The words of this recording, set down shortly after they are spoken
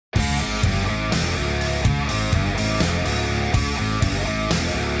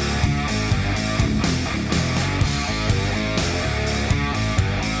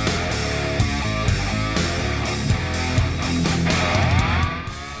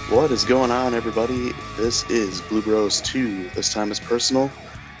What is going on, everybody? This is Blue Bros 2. This time is personal.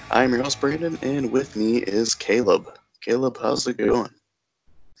 I am your host, Brandon, and with me is Caleb. Caleb, how's it going?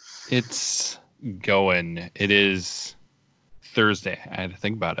 It's going. It is Thursday. I had to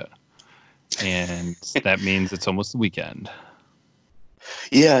think about it. And that means it's almost the weekend.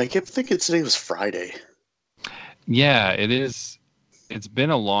 Yeah, I kept thinking today was Friday. Yeah, it is. It's been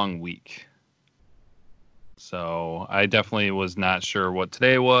a long week. So I definitely was not sure what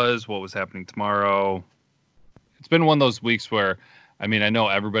today was, what was happening tomorrow. It's been one of those weeks where, I mean, I know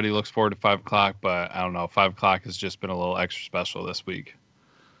everybody looks forward to 5 o'clock, but I don't know. 5 o'clock has just been a little extra special this week.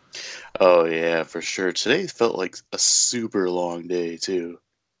 Oh, yeah, for sure. Today felt like a super long day, too.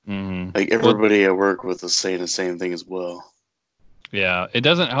 Mm-hmm. Like, Well, everybody at work was saying the same thing as well. yeah, it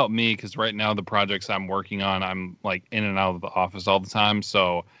doesn't help me because right now the projects I'm working on, I'm like in and out of the office all the time,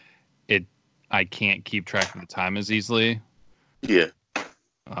 so it I can't keep track of the time as easily. Yeah.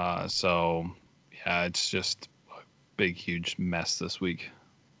 So yeah, it's just a big, huge mess this week.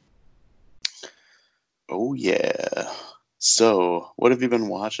 Oh, yeah. So, what have you been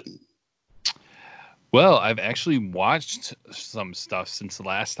watching? Well, I've actually watched some stuff since the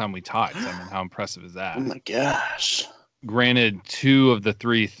last time we talked. I mean, how impressive is Oh, that? my gosh. Granted, two of the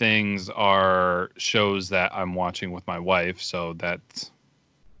three things are shows that I'm watching with my wife, so that's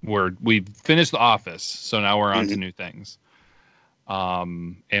we've finished The Office, so now we're on to Mhm. new things.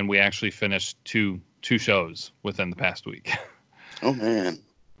 And we actually finished two shows within the past week. Oh, man.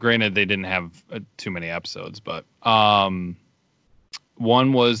 Granted, they didn't have too many episodes, but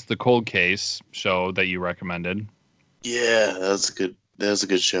one was the Cold Case show that you recommended. Yeah, that was a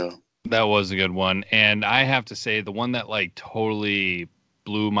good show. That was a good one, and I have to say the one that like totally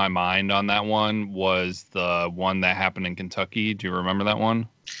blew my mind on that one was the one that happened in Kentucky. Do you remember that one?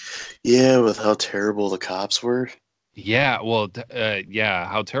 Yeah, with how terrible the cops were. Yeah, well, yeah,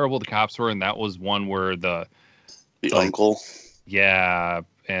 how terrible the cops were, and that was one where the The like uncle. yeah,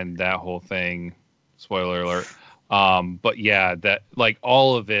 and that whole thing. Spoiler alert. But yeah, that like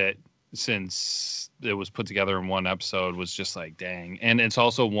all of it since it was put together in one episode was just like dang. And it's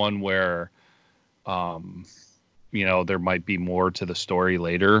also one where um there might be more to the story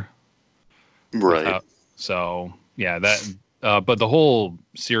later Right. without so yeah, that but the whole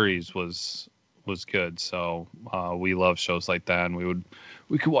series was good. So we love shows like that and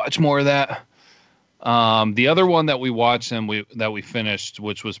we could watch more of that. The other one that we watched and we finished,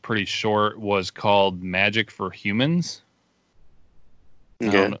 which was pretty short, was called Magic for Humans. I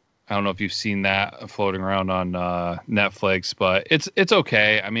Okay. don't I don't know if you've seen that floating around on Netflix, but it's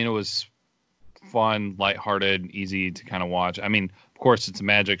okay. I mean, it was fun, lighthearted, easy to kind of watch. I mean, of course, it's a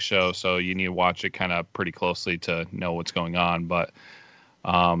magic show, so you need to watch it kind of pretty closely to know what's going on. But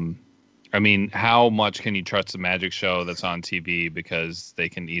um, I mean, how much can you trust a magic show that's on TV because they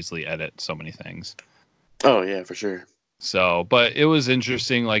can easily edit so many things? Oh yeah, for sure. So, but it was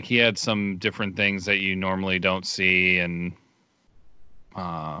interesting. Like he had some different things that you normally don't see, and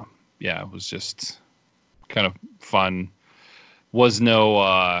uh, yeah, it was just kind of fun. Was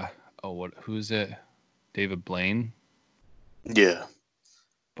no who is it? David Blaine, Yeah.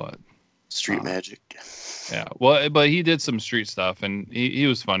 but Street uh, magic. yeah, well, but he did some street stuff, and he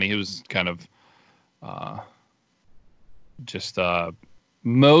was funny. He was kind of uh, just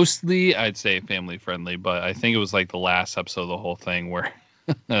mostly, I'd say, family friendly, but I think it was like the last episode of the whole thing where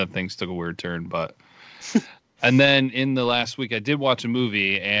things took a weird turn, but. And then in the last week, I did watch a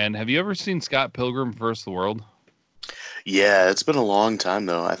movie. And have you ever seen Scott Pilgrim vs. the World? Yeah, it's been a long time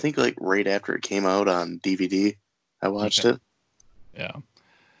though. I think like right after it came out on DVD, I watched Okay. it. Yeah.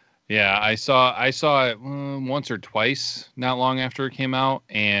 Yeah, I saw it once or twice not long after it came out,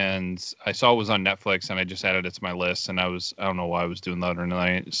 and I saw it was on Netflix, and I just added it to my list, and I don't know why I was doing that or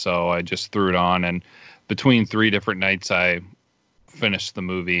night, so I just threw it on, and between three different nights, I finished the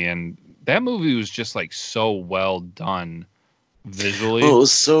movie, and that movie was just like so well done Well, visually. it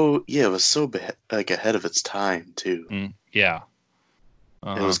was so like ahead of its time too. Yeah, It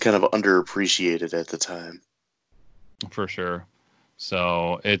uh-huh, was kind of underappreciated at the time. for sure.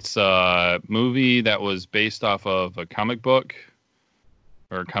 So it's a movie that was based off of a comic book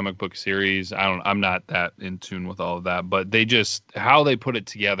or a comic book series. I'm not that in tune with all of that, but they just how they put it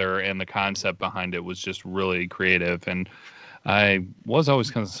together and the concept behind it was just really creative. And I was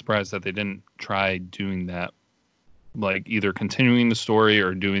always kind of surprised that they didn't try doing that, like either continuing the story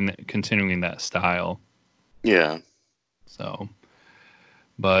or continuing that style. Yeah. So,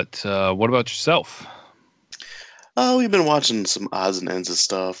 but what about yourself? Oh, we've been watching some odds and ends of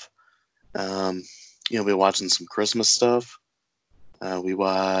stuff. Um, we're watching some Christmas stuff. We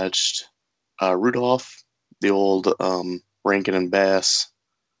watched Rudolph, the old Rankin and Bass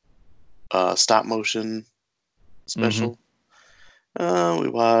stop motion special. We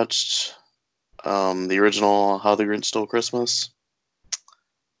watched the original How the Grinch Stole Christmas.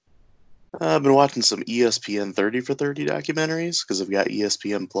 I've been watching some ESPN 30 for 30 documentaries because I've got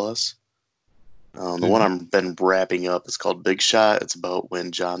ESPN Plus. The one I've been wrapping up is called Big Shot. It's about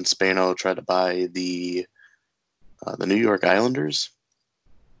when John Spano tried to buy the New York Islanders.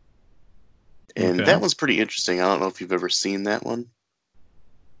 And that one's pretty interesting. I don't know if you've ever seen that one.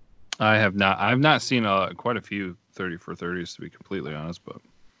 I have not. I've not seen quite a few 30 for 30s, to be completely honest. But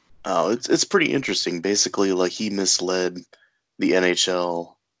it's pretty interesting. Basically, like, he misled the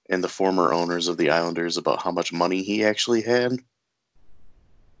NHL and the former owners of the Islanders about how much money he actually had.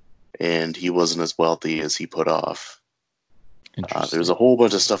 And he wasn't as wealthy as he put off. There's a whole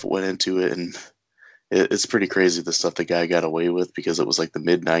bunch of stuff that went into it, and it's pretty crazy the stuff the guy got away with because it was like the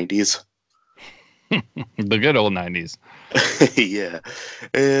mid-90s. The good old 90s. Yeah.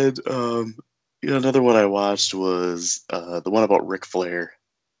 And another one I watched was the one about Ric Flair,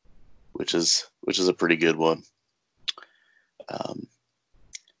 which is a pretty good one.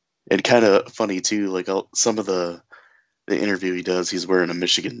 And kind of funny too, like some of the interview he does, he's wearing a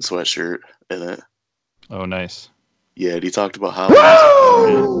Michigan sweatshirt in it. Oh, nice. Yeah, and he talked about how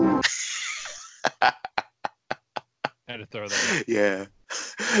had to throw that in. Yeah.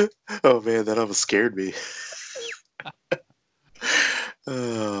 Oh man, that almost scared me.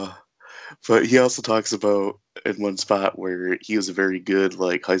 But he also talks about in one spot where he was a very good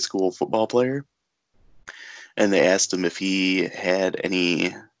like high school football player, and they asked him if he had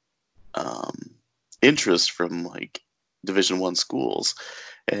any interest from like Division I schools,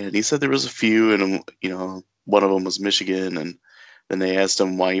 and he said there was a few, and one of them was Michigan, and then they asked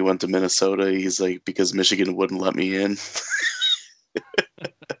him why he went to Minnesota. He's like, because Michigan wouldn't let me in.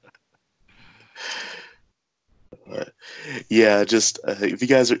 But, yeah, just if you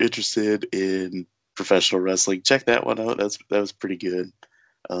guys are interested in professional wrestling, check that one out. That was pretty good.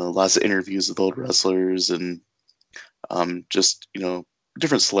 Lots of interviews with old wrestlers and just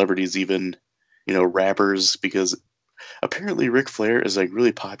different celebrities, even rappers, because apparently Ric Flair is like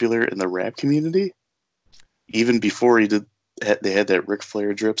really popular in the rap community. Even before they had that Ric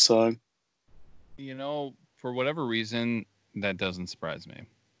Flair drip song. For whatever reason, that doesn't surprise me.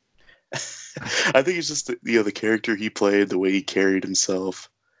 I think it's just the character he played, the way he carried himself,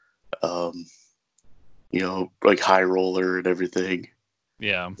 like high roller and everything.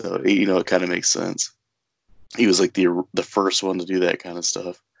 Yeah. So, it kind of makes sense. He was like the first one to do that kind of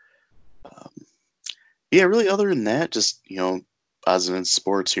stuff. Yeah, really. Other than that, just odds and ends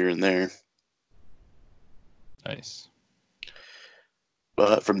sports here and there. Nice.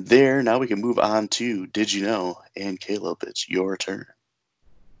 But from there, now we can move on to Did You Know? And Caleb, it's your turn.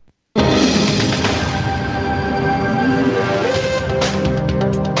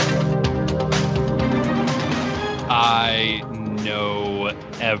 I know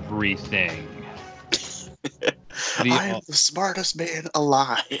everything. I am the smartest man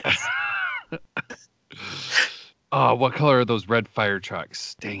alive. Oh, what color are those red fire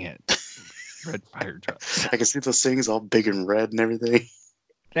trucks? Dang it. Red fire trucks. I can see those things all big and red and everything.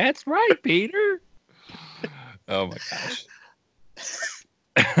 That's right, Peter. Oh my gosh.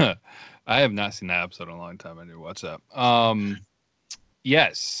 I have not seen that episode in a long time. I need to watch that.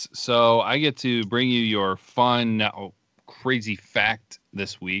 Yes. So I get to bring you your fun, crazy fact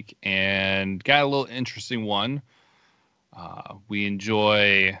this week, and got a little interesting one.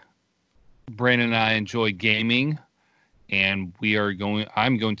 Brandon and I enjoy gaming, and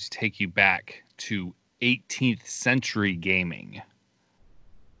I'm going to take you back to 18th century gaming.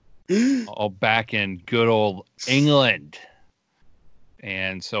 All back in good old England.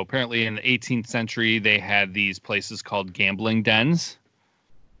 And so apparently in the 18th century, they had these places called gambling dens.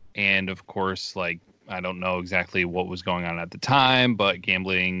 And of course, like, I don't know exactly what was going on at the time, but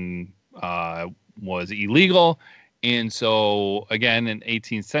gambling was illegal. And so, again, in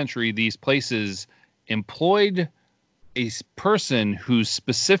 18th century, these places employed a person whose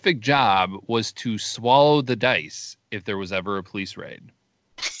specific job was to swallow the dice if there was ever a police raid.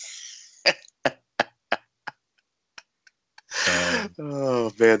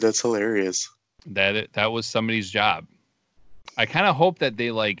 Oh man, that's hilarious. That was somebody's job. I kind of hope that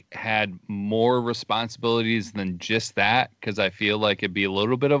they like had more responsibilities than just that, because I feel like it'd be a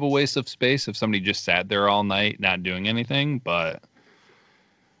little bit of a waste of space if somebody just sat there all night not doing anything. But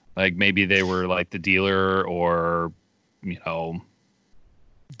like maybe they were like the dealer, or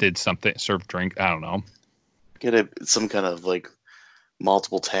did something, serve drink. I don't know. Get some kind of like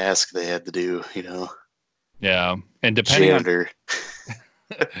multiple task they had to do. Yeah, and depending Janitor.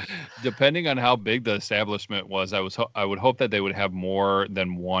 Depending on how big the establishment was, I would hope that they would have more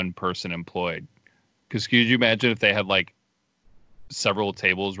than one person employed. Because could you imagine if they had like several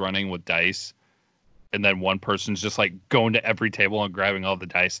tables running with dice, and then one person's just like going to every table and grabbing all the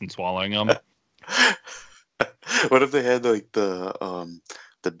dice and swallowing them? What if they had like the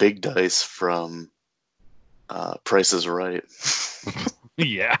big dice from Price is Right?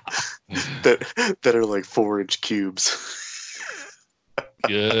 Yeah. that are like 4-inch cubes.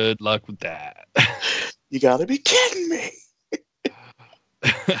 Good luck with that. You gotta be kidding me.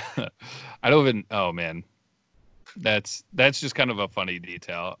 I don't even. Oh man, that's just kind of a funny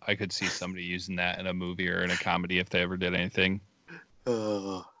detail. I could see somebody using that in a movie or in a comedy if they ever did anything.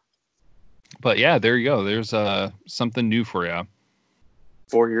 But yeah, there you go. There's something new for you.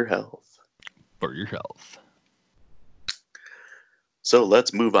 For your health. For your health. So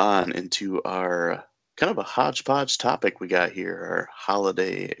let's move on into our kind of a hodgepodge topic we got here, our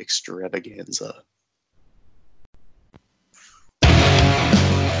holiday extravaganza.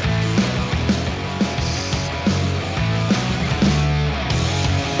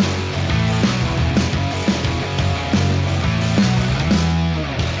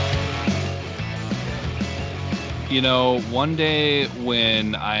 You know, one day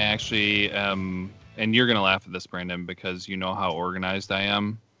when I actually am, and you're going to laugh at this, Brandon, because you know how organized I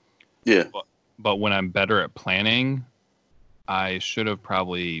am. Yeah. But when I'm better at planning, I should have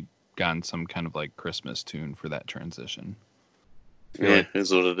probably gotten some kind of like Christmas tune for that transition. Yeah, like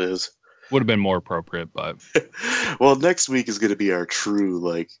is what it is. Would have been more appropriate, but. Well, next week is going to be our true,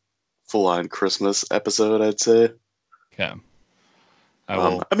 like, full-on Christmas episode, I'd say. Okay.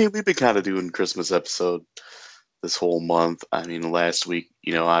 I mean, we've been kind of doing Christmas episode this whole month. I mean, last week,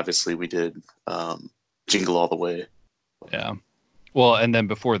 you know, obviously we did Jingle All the Way. Yeah. Well, and then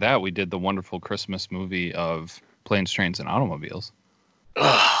before that, we did the wonderful Christmas movie of Planes, Trains, and Automobiles. Oh,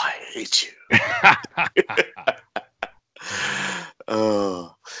 I hate you.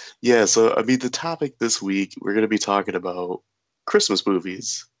 Yeah, so, I mean, the topic this week, we're going to be talking about Christmas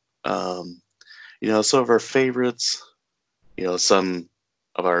movies. You know, some of our favorites, you know, some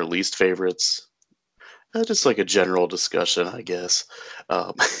of our least favorites. Just like a general discussion, I guess.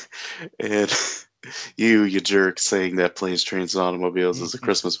 And you jerk, saying that Planes, Trains, and Automobiles is a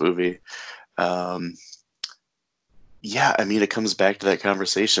Christmas movie. Yeah, I mean, it comes back to that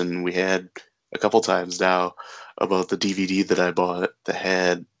conversation we had a couple times now about the DVD that I bought that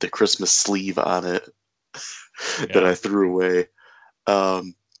had the Christmas sleeve on it that I threw away.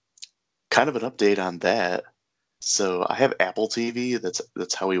 Kind of an update on that. So I have Apple TV.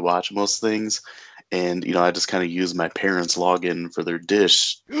 That's how we watch most things. And, you know, I just kind of use my parents' login for their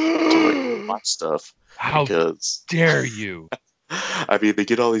dish to like, watch stuff. How dare you? I mean, they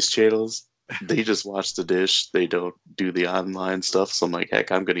get all these channels. They just watch the dish. They don't do the online stuff. So I'm like,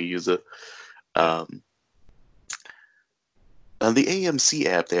 heck, I'm going to use it. On the AMC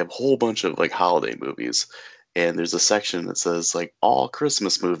app, they have a whole bunch of like holiday movies. And there's a section that says like all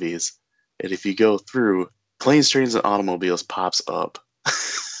Christmas movies. And if you go through, Planes, Trains, and Automobiles pops up.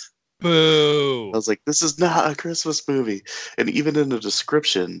 Boo! I was like, this is not a Christmas movie. And even in the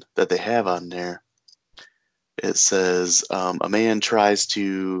description that they have on there, it says a man tries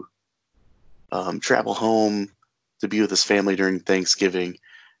to travel home to be with his family during Thanksgiving.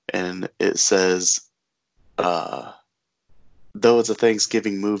 And it says, though it's a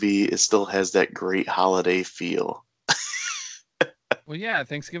Thanksgiving movie, it still has that great holiday feel. Well, yeah,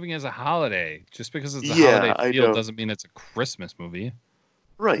 Thanksgiving is a holiday. Just because it's a holiday feel doesn't mean it's a Christmas movie.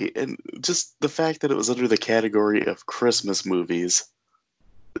 Right, and just the fact that it was under the category of Christmas movies,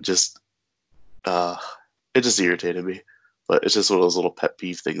 just it just irritated me. But it's just one of those little pet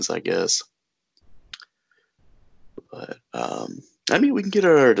peeve things, I guess. But I mean, we can get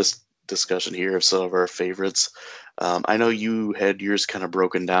our discussion here of some of our favorites. I know you had yours kind of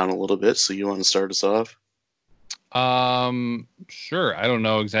broken down a little bit, so you want to start us off? Sure. I don't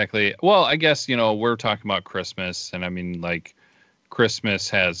know exactly. Well, I guess, you know, we're talking about Christmas, and I mean, like, Christmas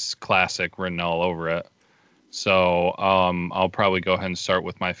has classic written all over it. So I'll probably go ahead and start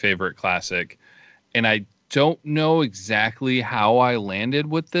with my favorite classic. And I don't know exactly how I landed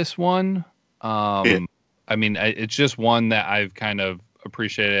with this one. I mean, it's just one that I've kind of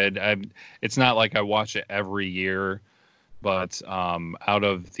appreciated. It's not like I watch it every year, but out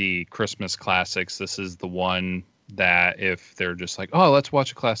of the Christmas classics, this is the one that if they're just like, oh, let's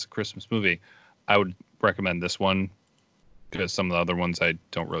watch a classic Christmas movie, I would recommend this one, because some of the other ones I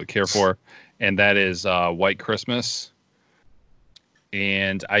don't really care for. And that is White Christmas.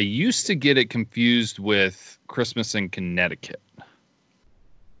 And I used to get it confused with Christmas in Connecticut.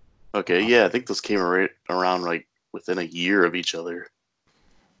 Okay, yeah, I think those came right around like within a year of each other.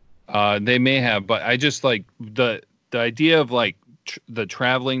 They may have, but I just like the idea of like the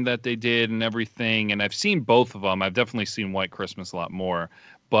traveling that they did and everything. And I've seen both of them. I've definitely seen White Christmas a lot more,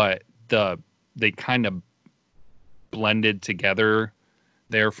 but they kind of blended together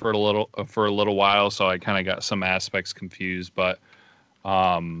there for a little while, so I kind of got some aspects confused. But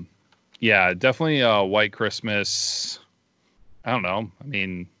yeah, definitely White Christmas. I don't know. I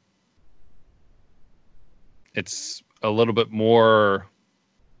mean, it's a little bit more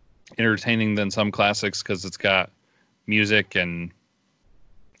entertaining than some classics because it's got music and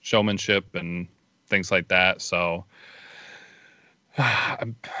showmanship and things like that. So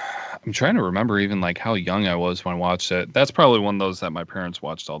I'm trying to remember even like how young I was when I watched it. That's probably one of those that my parents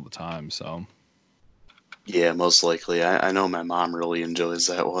watched all the time. So Yeah, most likely. I know my mom really enjoys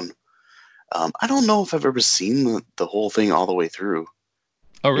that one. I don't know if I've ever seen the whole thing all the way through.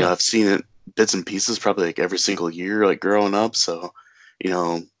 oh You know, really? I've seen it bits and pieces probably like every single year, like growing up. So, you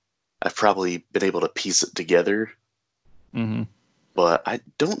know, I've probably been able to piece it together, Hmm. but I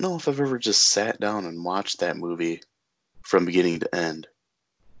don't know if I've ever just sat down and watched that movie from beginning to end.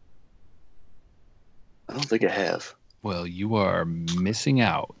 I don't think I have. Well, you are missing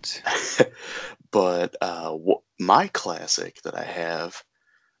out. But my classic that I have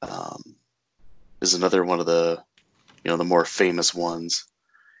um, is another one of the the more famous ones,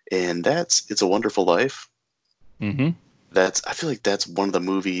 and that's "It's a Wonderful Life." Hmm. That's I feel like that's one of the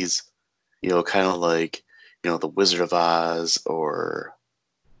movies, kind of like The Wizard of Oz or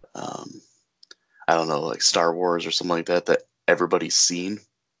um, I don't know, like Star Wars or something like that that everybody's seen.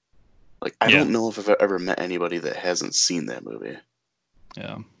 Like I Yeah. don't know if I've ever met anybody that hasn't seen that movie,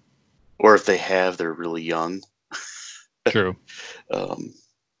 Yeah. or if they have, they're really young. True. Um,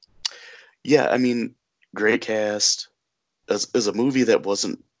 yeah, I mean, great cast. As a movie that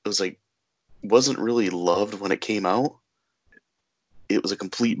wasn't really loved when it came out. It was a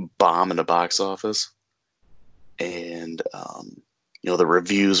complete bomb in the box office, and the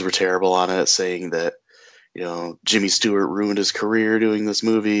reviews were terrible on it, saying that Jimmy Stewart ruined his career doing this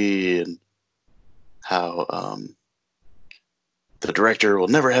movie, and how the director will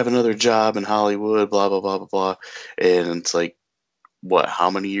never have another job in Hollywood, blah blah blah blah blah. And it's like, what? How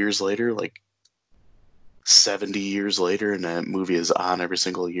many years later? Like 70 years later, and that movie is on every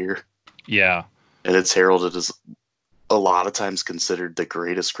single year, Yeah. and it's heralded as a lot of times considered the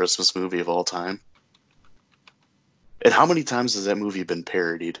greatest Christmas movie of all time. And how many times has that movie been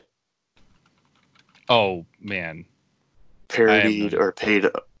parodied? Oh man, I have no Parodied idea. or paid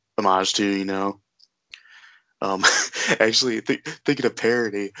homage to, Um, actually, thinking of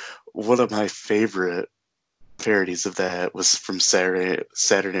parody, one of my favorite parodies of that was from Saturday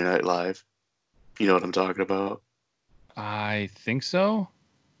Night Live. You know what I'm talking about? I think so.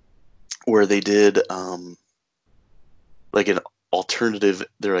 Where they did like an alternative.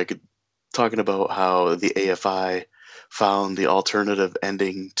 They're like talking about how the AFI found the alternative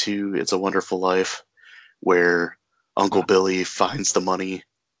ending to "It's a Wonderful Life," where Uncle Uh, Billy finds the money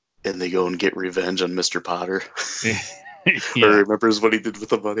and they go and get revenge on Mr. Potter. Or yeah. remembers what he did with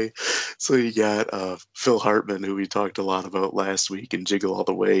the money. So you got Phil Hartman, who we talked a lot about last week in Jingle All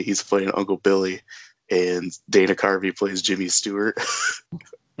the Way. He's playing Uncle Billy, and Dana Carvey plays Jimmy Stewart,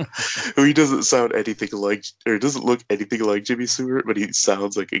 who he doesn't sound anything like, or doesn't look anything like Jimmy Stewart, but he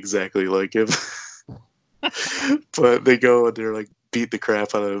sounds like exactly like him. But they go and they're like beat the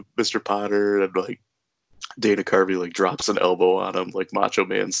crap out of Mr. Potter, and like Dana Carvey like drops an elbow on him like Macho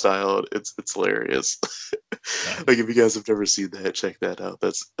Man style. It's hilarious. Like if you guys have never seen that, check that out.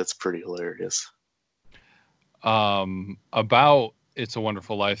 That's pretty hilarious. About It's a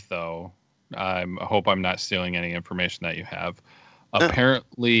Wonderful Life, though, I hope I'm not stealing any information that you have. No,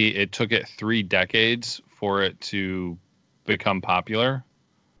 Apparently, it took it 3 decades for it to become popular.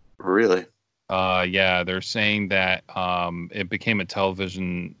 really. Yeah, they're saying that it became a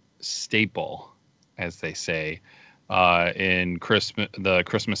television staple, as they say, in the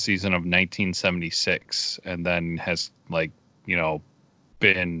Christmas season of 1976, and then has like you know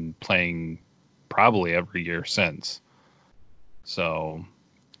been playing probably every year since. So,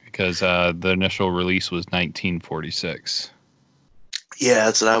 because the initial release was 1946. Yeah,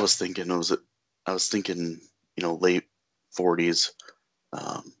 that's what I was thinking. I was thinking, late 40s.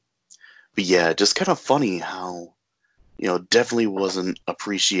 Um, but yeah, just kind of funny how definitely wasn't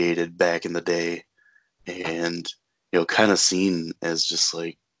appreciated back in the day, and kind of seen as just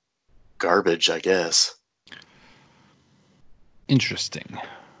like garbage, I guess, Interesting.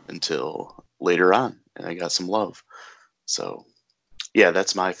 until later on, and I got some love. So yeah,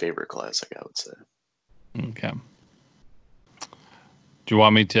 that's my favorite classic, I would say. Okay. Do you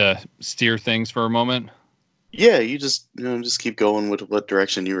want me to steer things for a moment? Yeah, you just keep going with what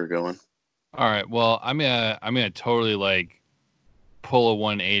direction you were going. All right. Well, I'm gonna totally like pull a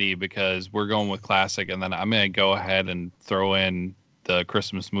 180 because we're going with classic, and then I'm gonna go ahead and throw in the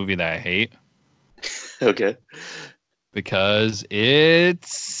Christmas movie that I hate Okay. because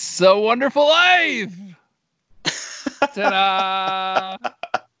it's A Wonderful Life. Ta-da!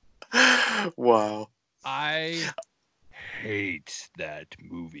 Wow. I hate that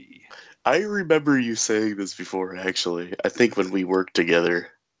movie. I remember you saying this before, actually. I think when we worked together.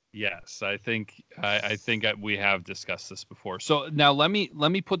 Yes, I think we have discussed this before. So now let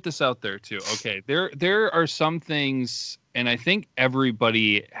me put this out there too. Okay, there are some things, and I think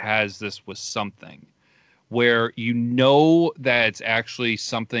everybody has this with something where you know that it's actually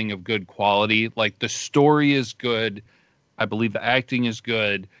something of good quality. Like the story is good, I believe the acting is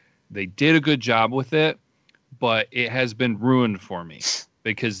good, they did a good job with it, but it has been ruined for me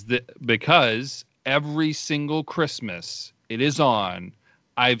because every single Christmas it is on.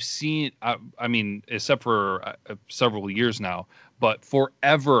 I've seen, I mean, except for several years now, but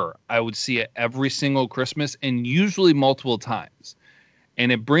forever I would see it every single Christmas and usually multiple times.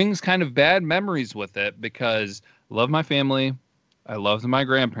 And it brings kind of bad memories with it because I love my family, I loved my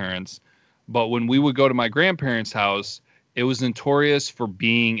grandparents, but when we would go to my grandparents' house, it was notorious for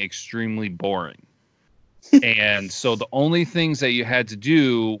being extremely boring. And so the only things that you had to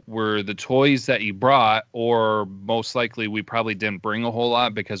do were the toys that you brought, or most likely we probably didn't bring a whole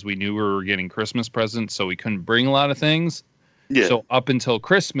lot because we knew we were getting Christmas presents, so we couldn't bring a lot of things. Yeah. So up until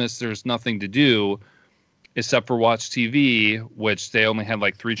Christmas, there's nothing to do except for watch TV, which they only had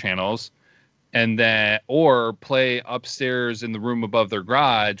like 3 channels, and then or play upstairs in the room above their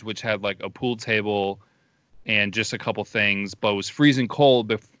garage, which had like a pool table and just a couple things, but it was freezing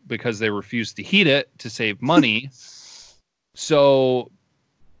cold because they refused to heat it to save money. So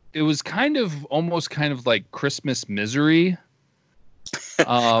it was kind of almost kind of like Christmas misery.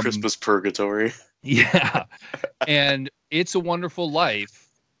 Um, Christmas purgatory. yeah. And It's a Wonderful Life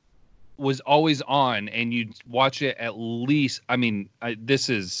was always on, and you'd watch it at least. I mean, this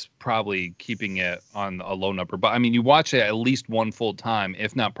is probably keeping it on a low number, but I mean, you watch it at least one full time,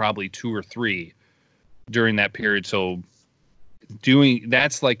 if not probably two or three during that period. So doing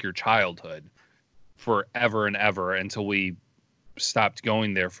that's like your childhood forever and ever until we stopped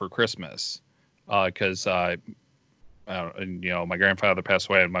going there for Christmas because my grandfather passed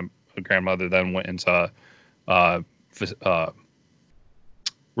away and my grandmother then went into uh, uh,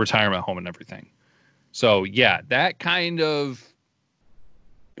 retirement home and everything. So yeah, that kind of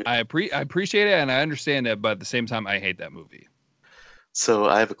I appreciate it and I understand it, but at the same time, I hate that movie. So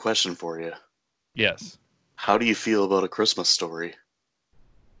I have a question for you. Yes, How do you feel about A Christmas Story?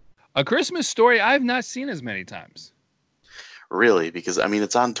 A Christmas Story I've not seen as many times. Really? Because I mean,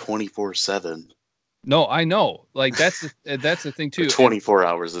 it's on 24/7 No, I know. Like that's the thing or too. And 24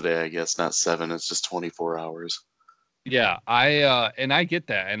 hours a day. I guess not seven. It's just 24 hours. yeah, I get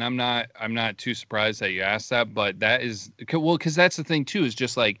that, and I'm not too surprised that you asked that, but that is well, because that's the thing too, is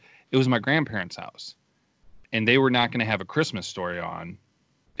just like it was my grandparents' house, and they were not going to have a Christmas Story on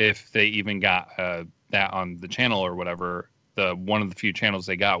if they even got that on the channel or whatever. The one of the few channels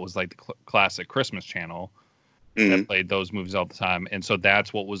they got was like the classic Christmas channel that Hmm. played those movies all the time, and so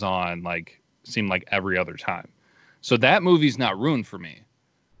that's what was on. Like seemed like every other time. So that movie's not ruined for me,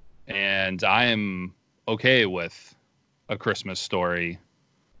 and I am okay with A Christmas Story.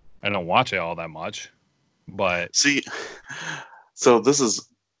 I don't watch it all that much, but See, so this is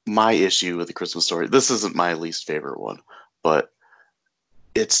my issue with The Christmas Story. This isn't my least favorite one, but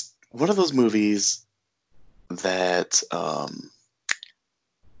it's one of those movies that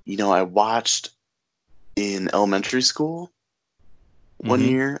I watched in elementary school one hmm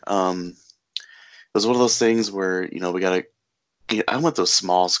year. It was one of those things where we got to. I went to a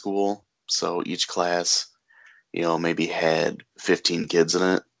small school, so each class, maybe had 15 kids in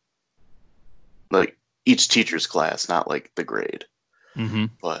it. Like each teacher's class, not like the grade. hmm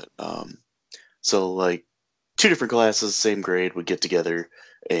But so like two different classes, same grade, would get together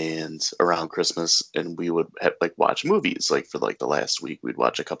and around Christmas, and we would like watch movies. Like for like the last week, we'd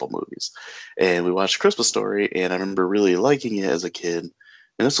watch a couple movies, and we watched Christmas Story, and I remember really liking it as a kid.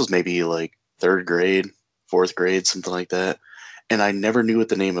 And this was maybe like third grade, fourth grade, something like that. And I never knew what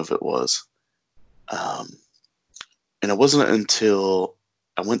the name of it was. Um, and it wasn't until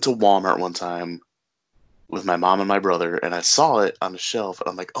I went to Walmart one time with my mom and my brother, and I saw it on the shelf, and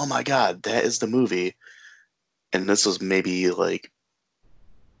I'm like, "Oh my god, that is the movie!" And this was maybe like,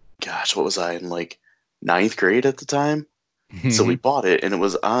 gosh, what was I in like ninth grade at the time? So we hmm bought it, and it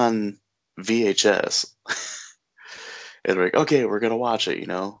was on VHS. And we're like, "Okay, we're gonna watch it,"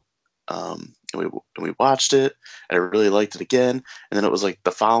 And we watched it, and I really liked it again. And then it was like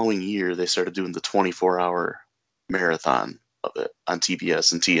the following year they started doing the 24-hour marathon of it on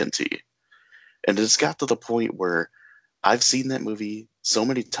TBS and TNT. And it's got to the point where I've seen that movie so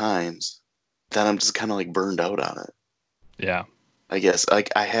many times that I'm just kind of like burned out on it. Yeah. I guess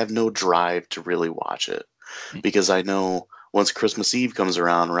like I have no drive to really watch it because I know once Christmas Eve comes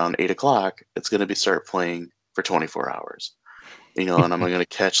around 8 o'clock, it's going to be start playing for 24 hours. And I'm going to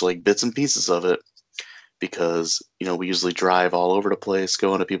catch like bits and pieces of it because we usually drive all over the place,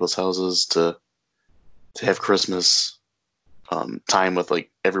 go into people's houses to have Christmas time with like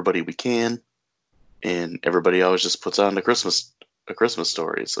everybody we can, and everybody always just puts on a Christmas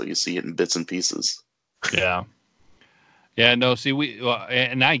story, so you see it in bits and pieces. Yeah. Yeah, no, see,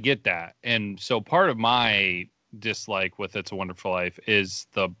 and I get that. And so part of my dislike with It's a Wonderful Life is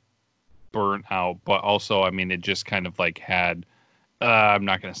the burnout, but also, I mean, it just kind of like had, I'm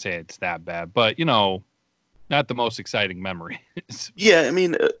not going to say it's that bad, but, not the most exciting memories. Yeah, I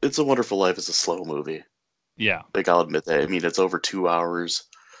mean, It's a Wonderful Life is a slow movie. Yeah. Like, I'll admit that. I mean, it's over 2 hours.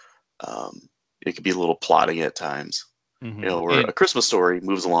 It could be a little plotting at times. Where A Christmas Story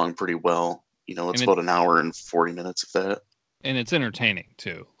moves along pretty well. It's about an hour and 40 minutes of that. And it's entertaining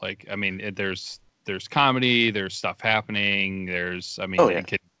too. Like, I mean, there's comedy, there's stuff happening, it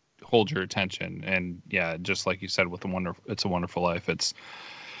can hold your attention. And yeah, just like you said with It's a Wonderful Life, it's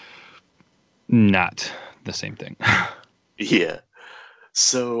not the same thing. Yeah.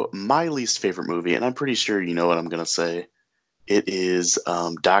 So my least favorite movie, and I'm pretty sure you know what I'm gonna say, it is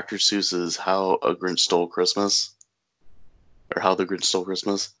Dr. Seuss's How a Grinch Stole Christmas, or How the Grinch Stole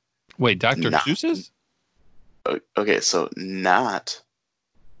Christmas. Wait, Dr. Seuss's? Okay, so not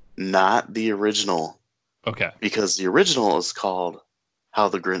the original. Okay. Because the original is called How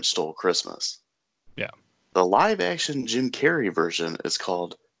the Grinch Stole Christmas. Yeah. The live action Jim Carrey version is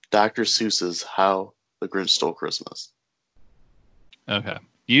called Dr. Seuss's How the Grinch Stole Christmas. Okay.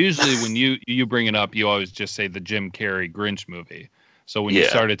 Usually when you bring it up, you always just say the Jim Carrey Grinch movie. So when you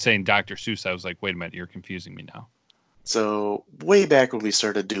started saying Dr. Seuss, I was like, wait a minute, you're confusing me now. So way back when we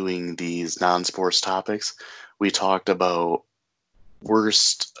started doing these non-sports topics, we talked about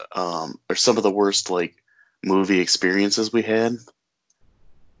worst or some of the worst like movie experiences we had.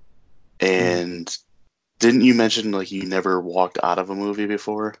 And didn't you mention like you never walked out of a movie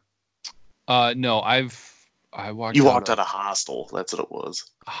before? No, I walked. You walked out of Hostel. That's what it was.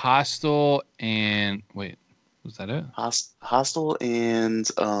 Hostel and wait, was that it? Hostel and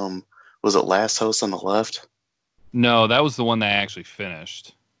was it Last House on the Left? No, that was the one that I actually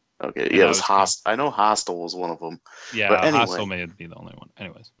finished. Okay, yeah, it was Hostel. I know Hostel was one of them. Yeah, but anyway, Hostel may be the only one.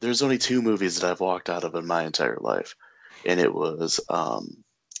 Anyways, there's only 2 movies that I've walked out of in my entire life, and it was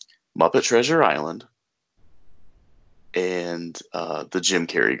Muppet Treasure Island and the Jim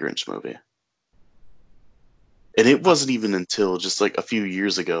Carrey Grinch movie. And it wasn't even until just like a few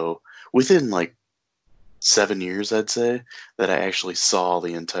years ago, within like 7 years, I'd say, that I actually saw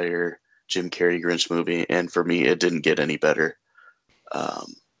the entire Jim Carrey Grinch movie. And for me, it didn't get any better.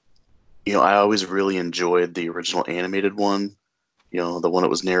 I always really enjoyed the original animated one, the one that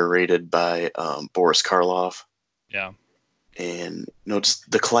was narrated by Boris Karloff. Yeah. And, just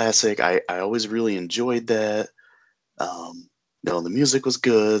the classic. I always really enjoyed that. The music was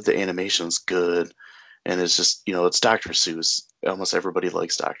good. The animation was good. And it's just, it's Dr. Seuss. Almost everybody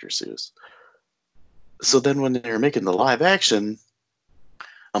likes Dr. Seuss. So then when they were making the live action,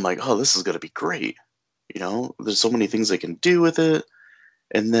 I'm like, oh, this is going to be great. There's so many things they can do with it.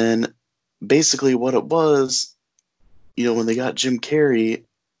 And then basically what it was, when they got Jim Carrey,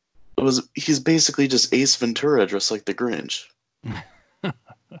 he's basically just Ace Ventura dressed like the Grinch.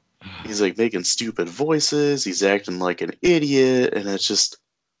 He's like making stupid voices. He's acting like an idiot. And it's just,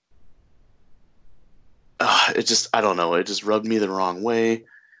 I don't know. It just rubbed me the wrong way.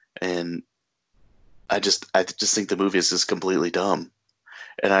 And I just think the movie is just completely dumb.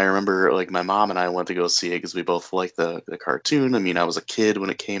 And I remember like my mom and I went to go see it because we both liked the cartoon. I mean, I was a kid when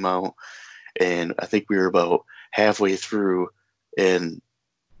it came out, and I think we were about halfway through, and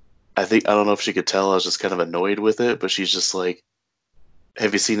I don't know if she could tell I was just kind of annoyed with it, but she's just like,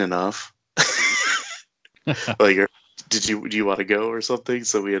 have you seen enough? Like, do you want to go or something?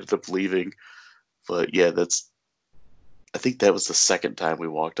 So we ended up leaving. But yeah, I think that was the second time we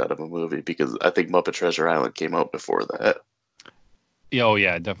walked out of a movie, because I think Muppet Treasure Island came out before that. Oh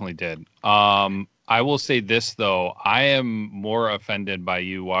yeah, it definitely did. I will say this though, I am more offended by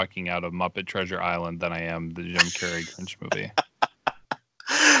you walking out of Muppet Treasure Island than I am the Jim Carrey Grinch movie.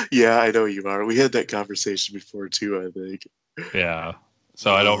 Yeah, I know you are. We had that conversation before too, I think. Yeah.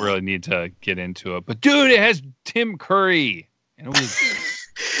 So I don't really need to get into it. But dude, it has Tim Curry. And it was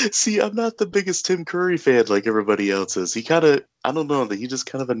See, I'm not the biggest Tim Curry fan like everybody else is. He kind of, I don't know, that he just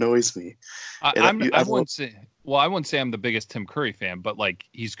kind of annoys me. And I I love, wouldn't say, well, I wouldn't say I'm the biggest Tim Curry fan, but like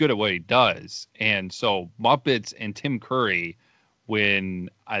he's good at what he does. And so Muppets and Tim Curry, when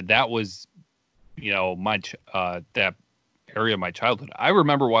that was, that area of my childhood, I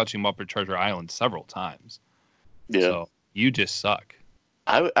remember watching Muppet Treasure Island several times. yeah. So you just suck.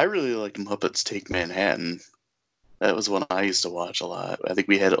 I really liked Muppets Take Manhattan. That was one I used to watch a lot. I think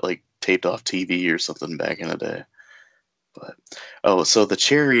we had it like taped off TV or something back in the day. But oh, so the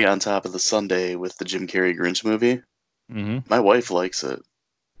cherry on top of the sundae with the Jim Carrey Grinch movie, Mm-hmm. my wife likes it.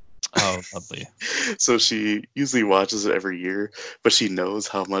 Oh, lovely. So she usually watches it every year, but she knows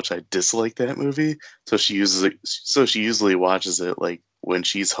how much I dislike that movie. So she uses it. So she usually watches it like when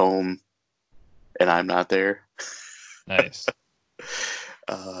she's home and I'm not there. Nice.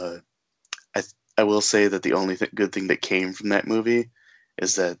 Uh, I will say that the only good thing that came from that movie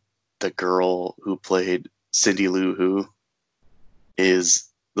is that the girl who played Cindy Lou Who is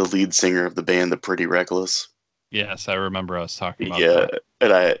the lead singer of the band The Pretty Reckless. Yes, I remember us talking about Yeah, that.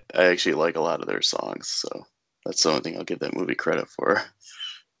 and I actually like a lot of their songs, so that's the only thing I'll give that movie credit for.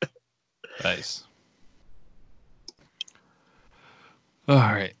 Nice. All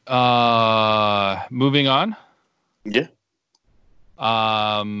right. Moving on. Yeah.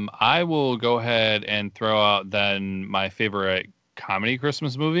 I will go ahead and throw out then my favorite comedy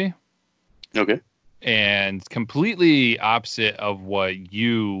Christmas movie, Okay. and completely opposite of what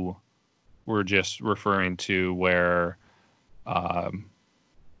you were just referring to, where um,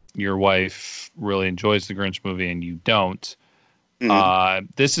 your wife really enjoys the Grinch movie and you don't. Hmm.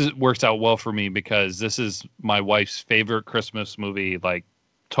 This is works out well for me because this is my wife's favorite Christmas movie, like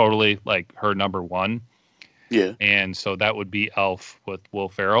totally like her number one. Yeah. And so that would be Elf with Will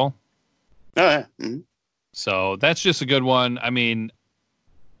Ferrell. Oh yeah. Hmm. So that's just a good one. I mean,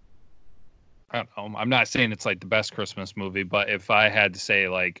 I don't know. I'm not saying it's like the best Christmas movie, but if I had to say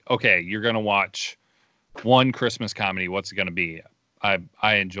like, okay, you're gonna watch one Christmas comedy, what's it gonna be?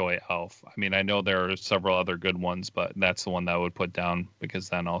 I enjoy Elf. I mean, I know there are several other good ones, but that's the one that I would put down because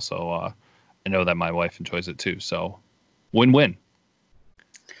then also I know that my wife enjoys it too. So win-win.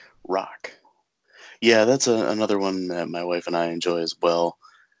 Rock. Yeah, that's another one that my wife and I enjoy as well.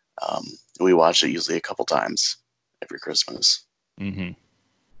 Um, we watch it usually a couple times every Christmas. Mm-hmm.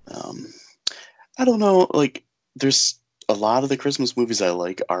 Um, I don't know, like there's a lot of the Christmas movies I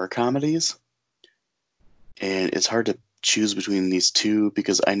like are comedies, and it's hard to choose between these two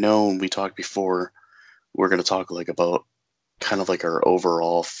because I know when we talked before, we're going to talk like about kind of like our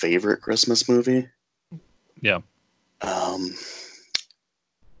overall favorite Christmas movie. Yeah. Um,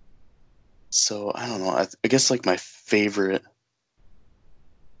 so I don't know. I guess like my favorite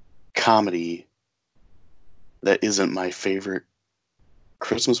comedy that isn't my favorite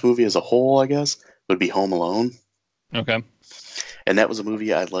Christmas movie as a whole, I guess, would be Home Alone. Okay. And that was a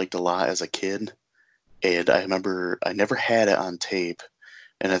movie I liked a lot as a kid. And I remember I never had it on tape.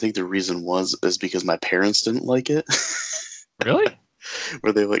 And I think the reason is because my parents didn't like it, Really?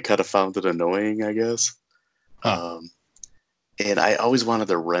 where they like kind of found it annoying, I guess. Huh. Um, and I always wanted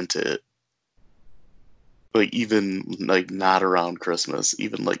to rent it, like even like not around Christmas,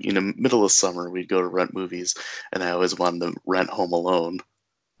 even like in the middle of summer, we'd go to rent movies, and I always wanted to rent Home Alone.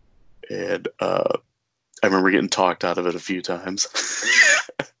 And I remember getting talked out of it a few times.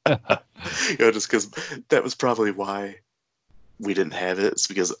 Just because that was probably why we didn't have it. It's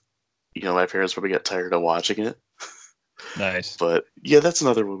because my parents probably got tired of watching it. Nice. But yeah, that's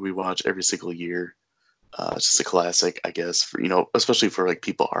another one we watch every single year. It's just a classic, I guess, for especially for like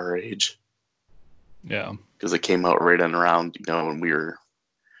people our age, Yeah. because it came out right on around when we were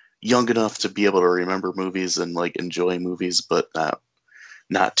young enough to be able to remember movies and like enjoy movies, but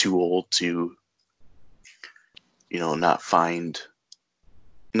not too old to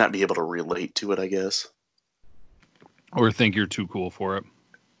not be able to relate to it, I guess. Or think you're too cool for it.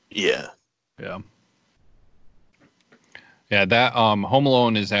 Yeah. Yeah. Yeah, that Home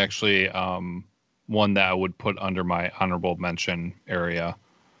Alone is actually one that I would put under my honorable mention area.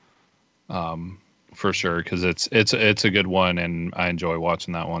 For sure, because it's a good one and I enjoy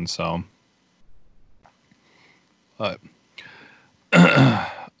watching that one. So but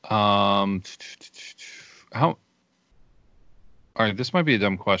how all right, this might be a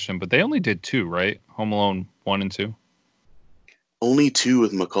dumb question, but they only did two, right? Home Alone 1 and 2. Only two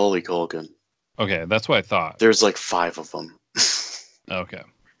with Macaulay Culkin. Okay, that's what I thought. There's like five of them. Okay.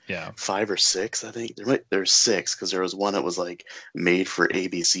 Yeah. Five or six, I think. There's six because there was one that was like made for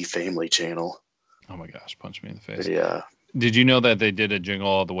ABC Family Channel. Oh my gosh, punch me in the face. Yeah. Did you know that they did a Jingle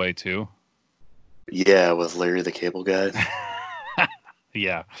All the Way too? Yeah, with Larry the Cable Guy.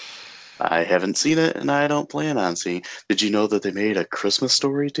 Yeah. I haven't seen it, and I don't plan on seeing. Did you know that they made a Christmas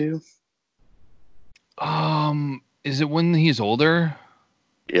Story too? Is it when he's older?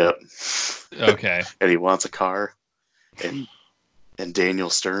 Yep. Okay. And he wants a car, and Daniel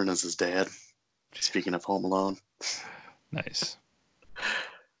Stern is his dad. Speaking of Home Alone. Nice.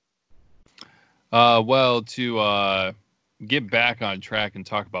 Well, to get back on track and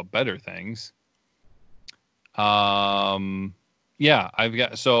talk about better things. Yeah,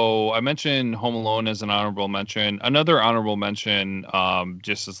 so I mentioned Home Alone as an honorable mention. Another honorable mention,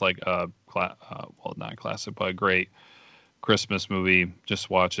 just as like well, not classic, but a great Christmas movie. Just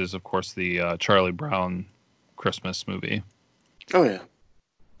watches, of course, the Charlie Brown Christmas movie. Oh yeah.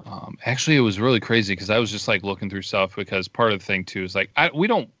 Actually, it was really crazy because I was just like looking through stuff because part of the thing too is like we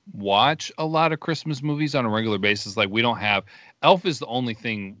don't watch a lot of Christmas movies on a regular basis. Like we don't have Elf is the only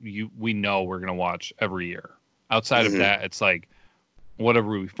thing we know we're gonna watch every year. Outside of Hmm. that, it's like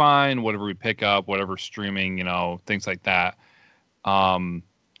whatever we find, whatever we pick up, whatever streaming, things like that. Um,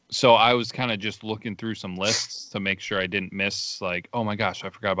 so I was kind of just looking through some lists to make sure I didn't miss like, oh my gosh, I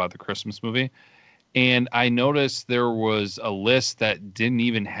forgot about the Christmas movie. And I noticed there was a list that didn't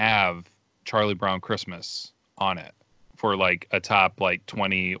even have Charlie Brown Christmas on it for like a top like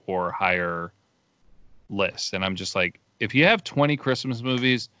 20 or higher list. And I'm just like, if you have 20 Christmas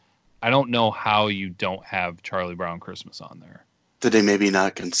movies, I don't know how you don't have Charlie Brown Christmas on there. Did they maybe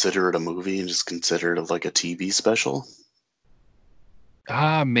not consider it a movie and just consider it like a TV special?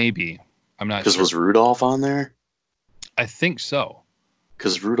 Maybe. I'm not Because sure. was Rudolph on there? I think so.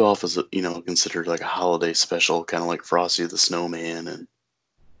 Because Rudolph is, considered like a holiday special, kind of like Frosty the Snowman and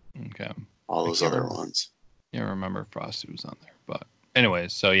Okay. all I those other ones. can't remember if Frosty was on there. But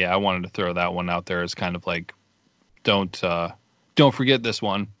anyways, so yeah, I wanted to throw that one out there as kind of like don't forget this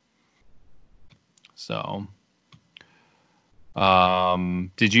one. So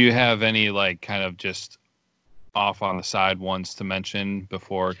did you have any like kind of just off on the side ones to mention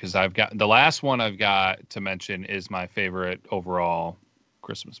before? Because I've got the last one I've got to mention is my favorite overall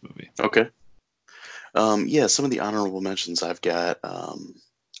Christmas movie. Okay. Yeah, some of the honorable mentions I've got. I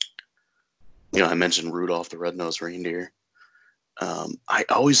mentioned Rudolph the Red-Nosed Reindeer. I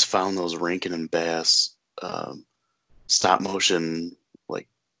always found those Rankin and Bass stop motion like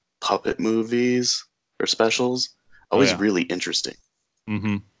puppet movies or specials Oh always yeah. really interesting.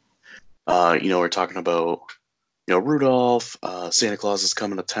 Mm-hmm. We're talking about Rudolph, Santa Claus is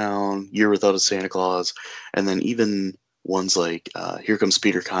coming to town, Year Without a Santa Claus, and then even ones like Here Comes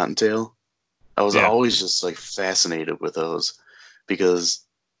Peter Cottontail. I was Yeah. always just like fascinated with those because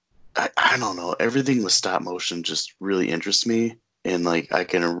I don't know, everything with stop motion just really interests me, and like I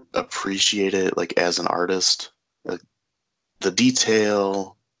can appreciate it like as an artist. Like, the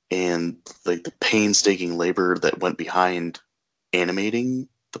detail and like the painstaking labor that went behind animating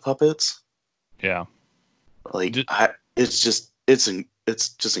the puppets. Yeah. Like Just, it's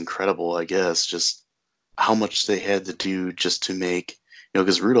just incredible, I guess, just how much they had to do just to make,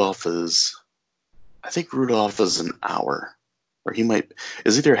 because I think Rudolph is an hour, or he might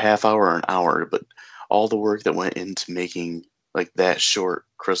is either a half hour or an hour, but all the work that went into making like that short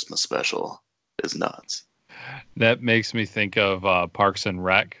Christmas special is nuts. that makes me think of Parks and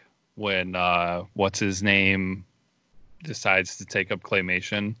Rec when what's his name decides to take up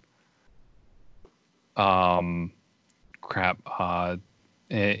claymation. Um, crap.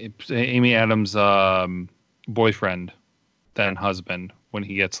 Amy Adams' boyfriend, then husband, when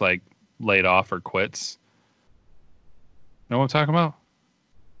he gets like laid off or quits. Know what I'm talking about?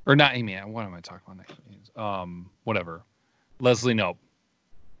 Or not Amy? What am I talking about? Whatever. Leslie Nope.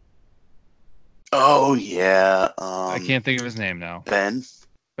 Oh yeah, I can't think of his name now. Ben.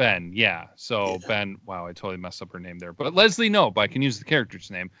 Ben, yeah. So Yeah. Ben, wow, I totally messed up her name there. But Leslie Nope, I can use the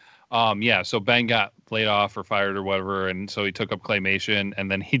character's name. Yeah. So Ben got laid off or fired or whatever, and so he took up claymation, and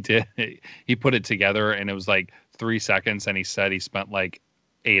then he put it together, and it was like 3 seconds, and he said he spent like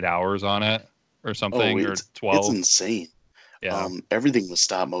 8 hours on it or Oh, something or it's 12. insane. Yeah. Everything with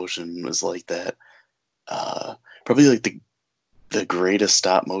stop motion was like that. Uh, Probably like the greatest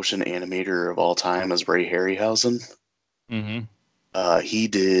stop motion animator of all time is Ray Harryhausen. Mm-hmm. He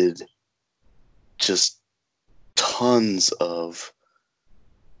did just tons of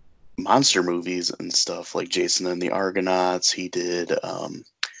monster movies and stuff like Jason and the Argonauts. He did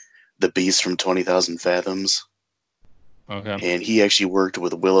The Beast from 20,000 Fathoms. Okay. And he actually worked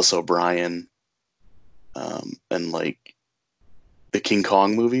with Willis O'Brien and like the King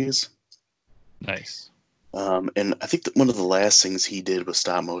Kong movies. Nice. And I think that one of the last things he did with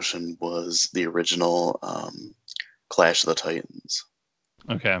stop motion was the original Clash of the Titans.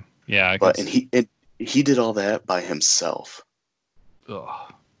 Okay. Yeah, I can. But and he did all that by himself.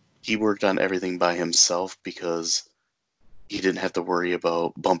 Ugh. He worked on everything by himself because he didn't have to worry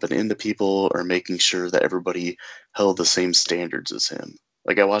about bumping into people or making sure that everybody held the same standards as him.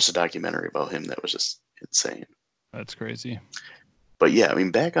 Like, I watched a documentary about him that was just insane. That's crazy. But yeah, I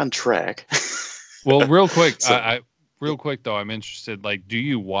mean, back on track. Well, real quick, So, real quick though, I'm interested. Like, do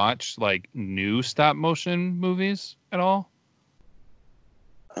you watch like new stop motion movies at all?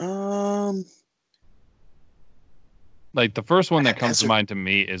 um, Like the first one that comes has to there, mind to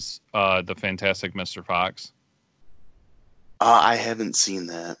me is the Fantastic Mr. Fox. I haven't seen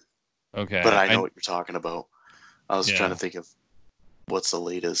that, but Okay, I know I what you're talking about. I was trying to yeah. think of what's the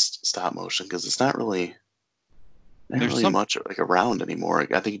latest stop motion because it's not There's really some much like around anymore.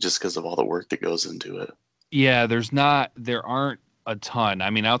 I think just because of all the work that goes into it. yeah. There aren't a ton. I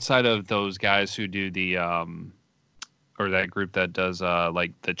mean, outside of those guys who do the or that group that does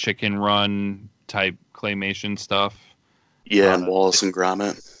like the Chicken Run type claymation stuff. Yeah, and Uh, Wallace and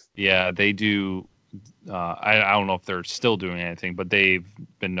Gromit. yeah, they do. I don't know if they're still doing anything, but they've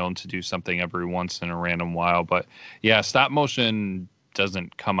been known to do something every once in a random while. But yeah, stop motion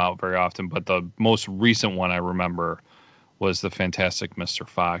doesn't come out very often. But the most recent one I remember was the Fantastic Mr.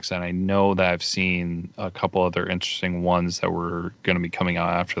 Fox, and I know that I've seen a couple other interesting ones that were going to be coming out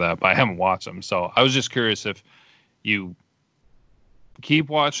after that, but I haven't watched them. So I was just curious if you keep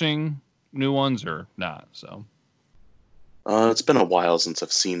watching new ones or not. So It's been a while since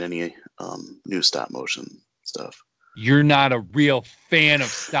I've seen any new stop motion stuff. you're not a real fan of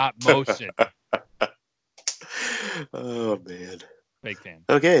stop motion. Oh man. Big fan.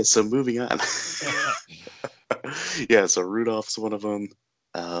 Okay, so moving on. Yeah, so Rudolph's one of them.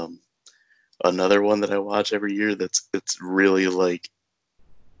 Um, Another one that I watch every year that's it's really like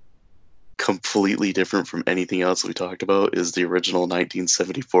completely different from anything else we talked about is the original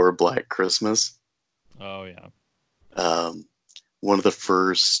 1974 Black Christmas. Oh yeah. Um, One of the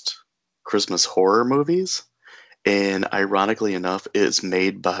first Christmas horror movies, and ironically enough, it's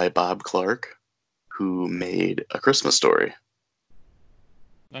made by Bob Clark, who made A Christmas Story.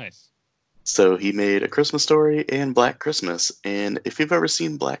 Nice. So he made A Christmas Story and Black Christmas. And if you've ever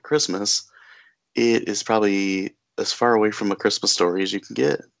seen Black Christmas, it is probably as far away from A Christmas Story as you can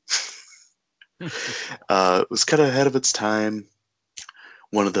get. It was kind of ahead of its time.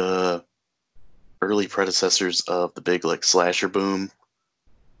 One of the early predecessors of the big like slasher boom.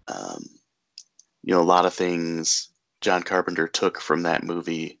 Um, a lot of things John Carpenter took from that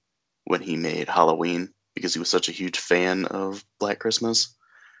movie when he made Halloween because he was such a huge fan of Black Christmas.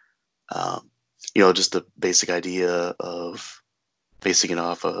 Um, just the basic idea of basing it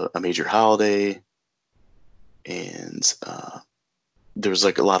off a major holiday, and there was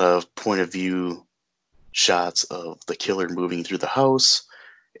like a lot of point of view shots of the killer moving through the house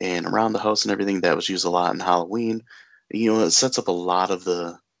and around the house and everything that was used a lot in Halloween. It sets up a lot of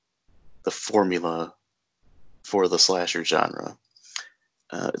the formula for the slasher genre.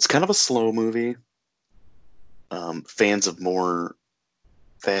 It's kind of a slow movie. Fans of more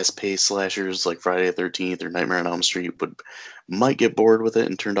fast-paced slashers like Friday the 13th or Nightmare on Elm Street might get bored with it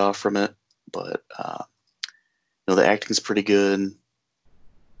and turned off from it. But the acting's pretty good,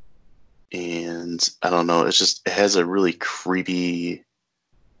 and I don't know. It has a really creepy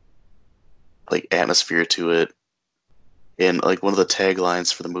like atmosphere to it. And like one of the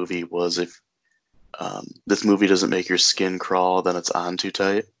taglines for the movie was if this movie doesn't make your skin crawl, then it's on too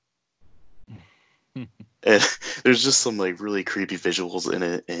tight. And there's just some like really creepy visuals in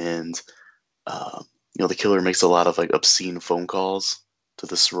it, and the killer makes a lot of like obscene phone calls to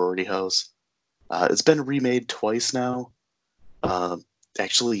the sorority house. It's been remade twice now. Uh,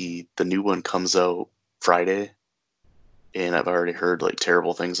 Actually, the new one comes out Friday, and I've already heard like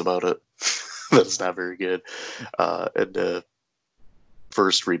terrible things about it. That's not very good. And the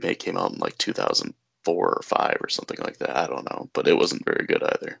first remake came out in like 2004 or five or something like that. I don't know, but it wasn't very good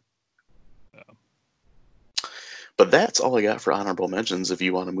either. Yeah. But that's all I got for honorable mentions. If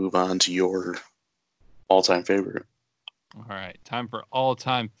you want to move on to your all-time favorite. All right. Time for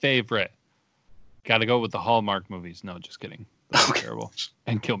all-time favorite. Got to go with the Hallmark movies. No, just kidding. Those are terrible.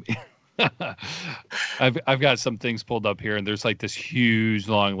 And kill me. I've got some things pulled up here, and there's like this huge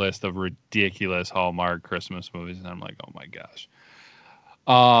long list of ridiculous Hallmark Christmas movies, and I'm like, oh my gosh.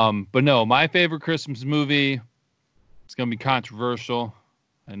 But no, my favorite Christmas movie. It's gonna be controversial.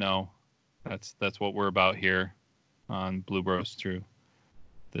 I know. That's what we're about here on Blue Bros True.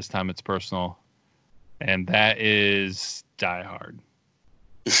 This time it's personal, and that is Die Hard.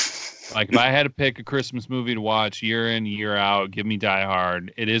 Like if I had to pick a Christmas movie to watch year in, year out, give me Die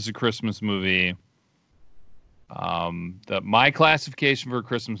Hard. It is a Christmas movie. My classification for a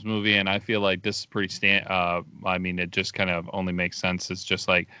Christmas movie, and I feel like this is pretty I mean, it just kind of only makes sense. It's just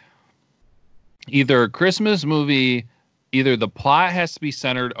like either a Christmas movie, either the plot has to be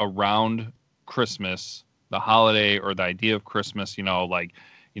centered around Christmas, the holiday, or the idea of Christmas. Like,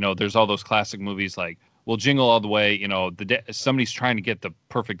 there's all those classic movies like "We'll Jingle All the Way." Somebody's trying to get the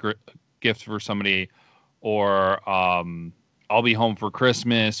perfect gift for somebody, or "I'll Be Home for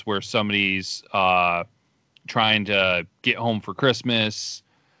Christmas," where somebody's trying to get home for Christmas,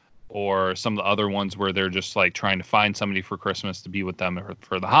 or some of the other ones where they're just like trying to find somebody for Christmas to be with them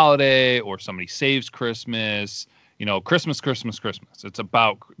for the holiday, or somebody saves Christmas. Christmas, Christmas, Christmas. It's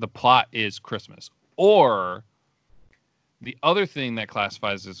about the plot is Christmas. Or the other thing that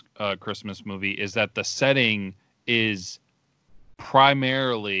classifies as a Christmas movie is that the setting is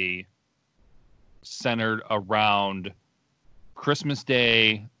primarily centered around Christmas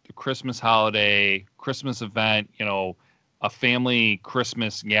Day, the Christmas holiday, Christmas event, a family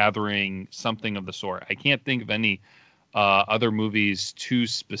Christmas gathering, something of the sort. I can't think of any other movies too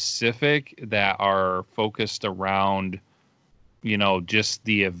specific that are focused around, just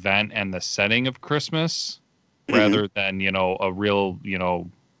the event and the setting of Christmas rather than, a real,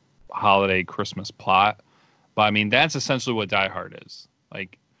 holiday Christmas plot. But I mean, that's essentially what Die Hard is.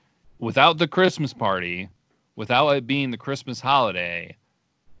 Like, without the Christmas party, without it being the Christmas holiday,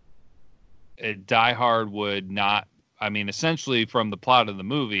 Die Hard would not. I mean, essentially, from the plot of the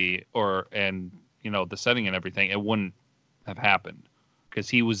movie, the setting and everything, it wouldn't have happened because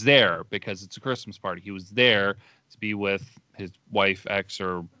he was there because it's a Christmas party. He was there to be with his wife, ex,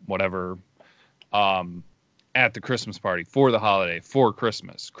 or whatever, at the Christmas party for the holiday, for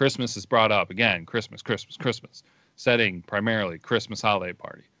Christmas. Christmas is brought up again. Christmas, Christmas, Christmas. Setting primarily Christmas holiday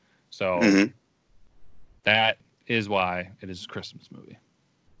party. So that is why it is a Christmas movie.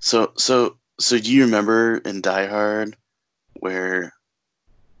 So do you remember in Die Hard where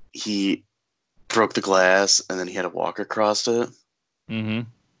he broke the glass and then he had to walk across it? Mm-hmm.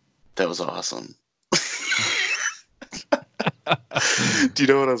 That was awesome. Do you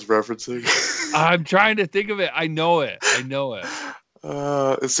know what I was referencing? I'm trying to think of it. I know it.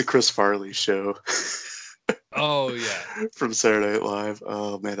 It's the Chris Farley show. Oh, yeah. From Saturday Night Live.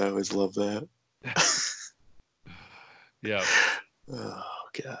 Oh, man, I always love that. Yeah. Oh,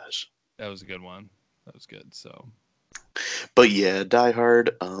 gosh. That was a good one. That was good. So, but yeah, Die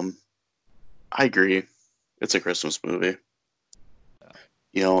Hard. I agree. It's a Christmas movie.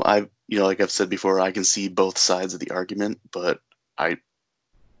 Yeah. Like I've said before, I can see both sides of the argument, but I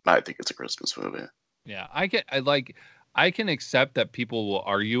think it's a Christmas movie. Yeah, I can accept that people will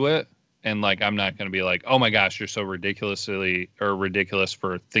argue it, and like I'm not going to be like, oh my gosh, you're so ridiculous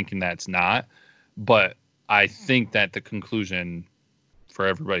for thinking that's not. But I think that the conclusion for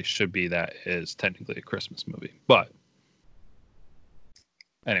everybody should be that is technically a Christmas movie. But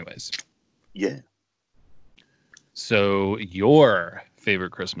anyways. Yeah. So your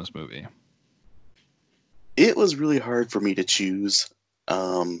favorite Christmas movie? It was really hard for me to choose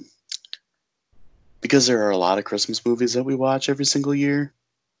because there are a lot of Christmas movies that we watch every single year.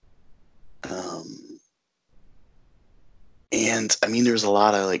 And I mean, there's a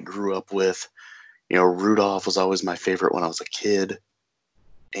lot I like grew up with. Rudolph was always my favorite when I was a kid.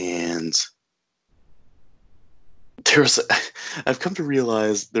 And I've come to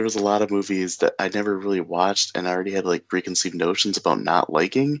realize there was a lot of movies that I never really watched and I already had like preconceived notions about not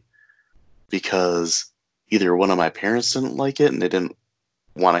liking because either one of my parents didn't like it and they didn't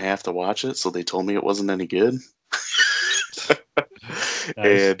want to have to watch it, so they told me it wasn't any good.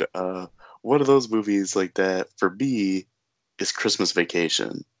 Nice. And one of those movies like that for me is Christmas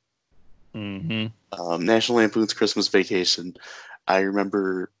Vacation. Mm-hmm. National Lampoon's Christmas Vacation. I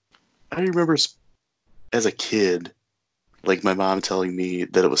remember as a kid, like my mom telling me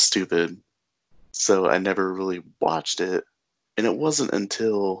that it was stupid, so I never really watched it. And it wasn't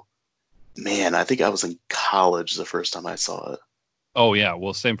until, man, I think I was in college the first time I saw it. Oh yeah,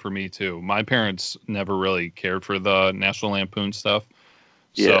 well, same for me too. My parents never really cared for the National Lampoon stuff,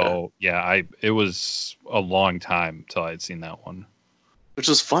 so yeah, it was a long time till I'd seen that one. Which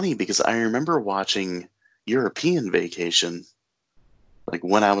is funny because I remember watching European Vacation, like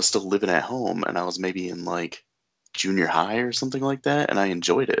when I was still living at home, and I was maybe in like junior high or something like that, and I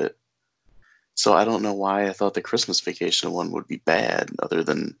enjoyed it. So I don't know why I thought the Christmas Vacation one would be bad, other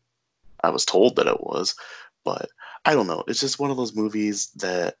than I was told that it was. But I don't know. It's just one of those movies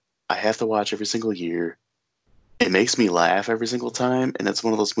that I have to watch every single year. It makes me laugh every single time, and it's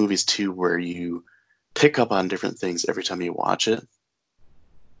one of those movies too where you pick up on different things every time you watch it.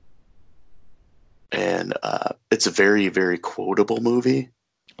 And it's a very, very quotable movie.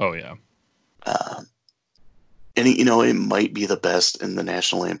 Oh yeah. And it might be the best in the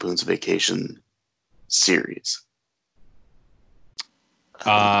National Lampoon's Vacation series.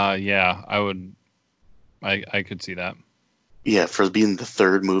 Yeah, I would. I could see that. Yeah, for being the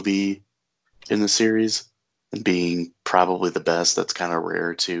third movie in the series and being probably the best, that's kind of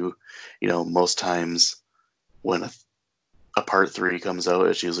rare too. Most times when a part three comes out,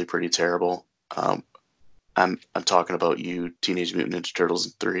 it's usually pretty terrible. Um, I'm talking about you, Teenage Mutant Ninja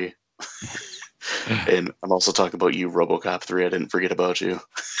Turtles 3. And I'm also talking about you, RoboCop 3. I didn't forget about you.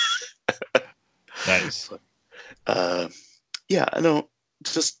 Nice. Uh, yeah, I know.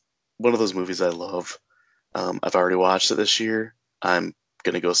 It's just one of those movies I love. I've already watched it this year. I'm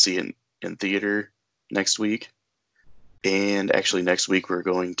gonna go see it in theater next week, and actually next week we're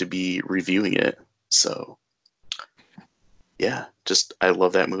going to be reviewing it. So yeah, just I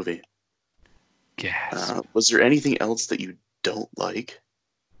love that movie. Gasp. Was there anything else that you don't like?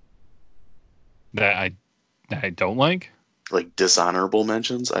 That I don't like. Like dishonorable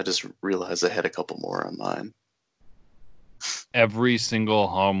mentions? I just realized I had a couple more on mine. Every single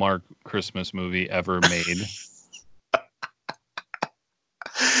Hallmark Christmas movie ever made.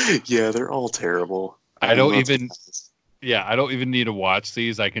 Yeah, they're all terrible. I I don't don't know what to even. Yeah, I don't even need to watch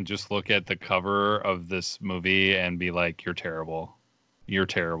these. I can just look at the cover of this movie and be like, "You're terrible. You're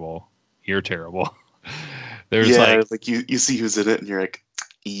terrible. You're terrible." There's Yeah, like like you see who's in it and you're like,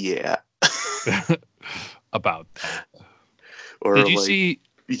 yeah. about that. Or Did you like see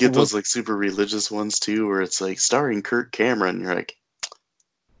you get what? those like super religious ones too, where it's like starring Kirk Cameron. You're like,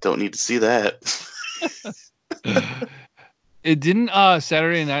 don't need to see that. It didn't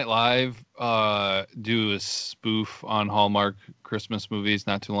Saturday Night Live do a spoof on Hallmark Christmas movies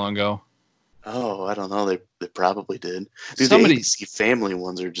not too long ago? Oh, I don't know. They probably did. Dude, the Somebody. ABC Family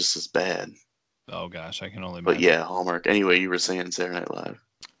ones are just as bad. Oh gosh, I can only But imagine. yeah, Hallmark. Anyway, you were saying Saturday Night Live.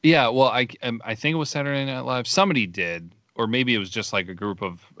 Yeah, well, I think it was Saturday Night Live. Somebody did, or maybe it was just like a group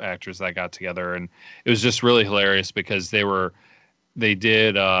of actors that got together, and it was just really hilarious because they were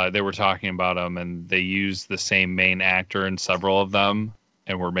talking about them, and they used the same main actor in several of them,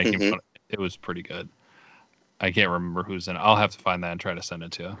 and were making Hmm. fun. It was pretty good. I can't remember who's in it. I'll have to find that and try to send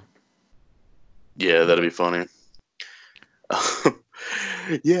it to you. Yeah, that'd be funny.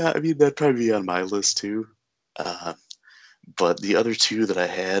 Yeah, I mean that'd probably be on my list too. Uh, but the other two that I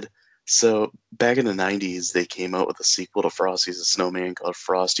had, so back in the '90s, they came out with a sequel to Frosty's a Snowman called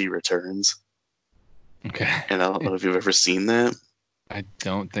Frosty Returns, Okay. and I don't know if you've ever seen that. I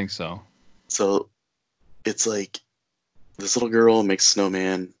don't think so. So it's like this little girl makes a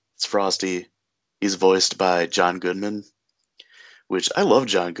snowman. It's Frosty. He's voiced by John Goodman, which I love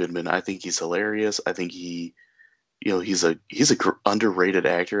John Goodman. I think he's hilarious. I think he's a underrated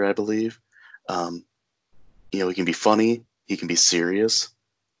actor, I believe. Um, he can be funny. He can be serious.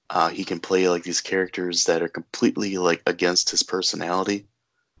 He can play like these characters that are completely like against his personality.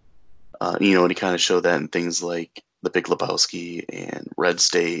 And he kind of showed that in things like The Big Lebowski and Red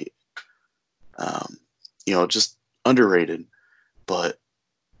State. Um, just underrated. But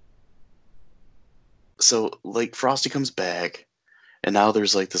so like Frosty comes back, and now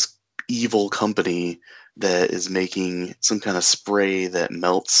there's like this evil company that is making some kind of spray that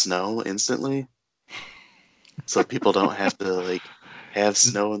melts snow instantly, so people don't have to like have Is,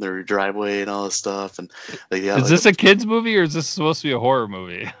 snow in their driveway and all this stuff. And like they got is like this a kids movie or is this supposed to be a horror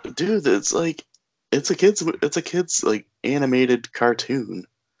movie? dude, it's a kids like animated cartoon.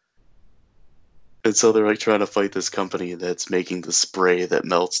 And so they're like trying to fight this company that's making the spray that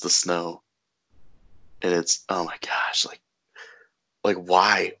melts the snow. And it's, oh my gosh, like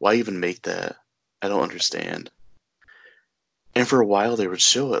why even make that? I don't understand. And for a while they would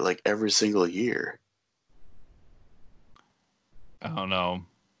show it like every single year. I don't know,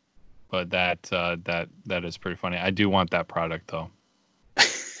 but that is pretty funny. I do want that product though.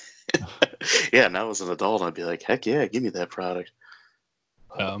 Yeah, now as an adult I'd be like, heck yeah, give me that product.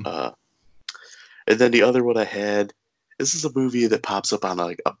 But, Um, and then the other one I had, this is a movie that pops up on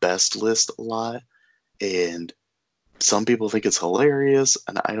like a best list a lot, and some people think it's hilarious,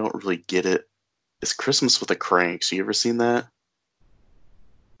 and I don't really get it. It's Christmas with the Cranks. You ever seen that?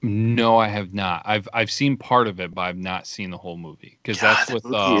 no, I have not. I've seen part of it, but I've not seen the whole movie because God, that's that with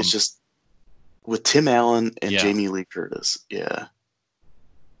movie is just with Tim Allen and yeah. Jamie Lee Curtis. Yeah.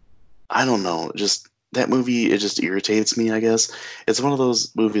 I don't know. Just that movie, it just irritates me, I guess. It's one of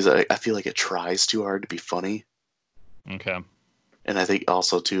those movies I feel like it tries too hard to be funny. Okay. And I think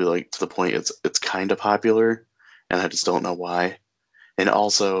also too, like to the point it's kind of popular, and I just don't know why. And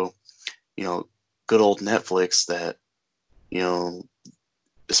also, you know, good old Netflix that, you know,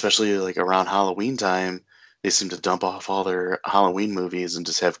 especially like around Halloween time, they seem to dump off all their Halloween movies and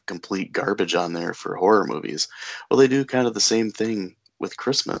just have complete garbage on there for horror movies. Well, they do kind of the same thing with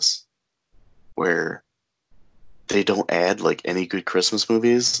Christmas, where they don't add like any good Christmas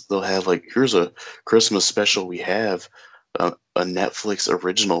movies. They'll have like, here's a Christmas special. We have a Netflix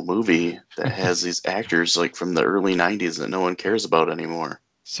original movie that has these actors like from the early '90s that no one cares about anymore.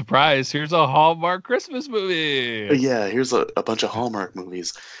 Surprise! Here's a Hallmark Christmas movie. Yeah, here's a bunch of Hallmark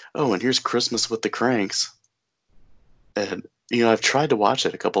movies. Oh, and here's Christmas with the Cranks. And I've tried to watch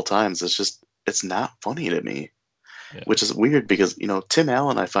it a couple times. It's not funny to me, Yeah. which is weird because Tim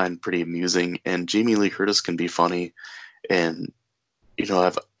Allen I find pretty amusing, and Jamie Lee Curtis can be funny, and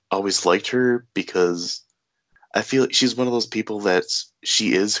I've always liked her because I feel like she's one of those people that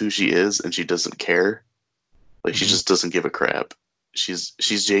she is who she is and she doesn't care. Like she Mhm. just doesn't give a crap. She's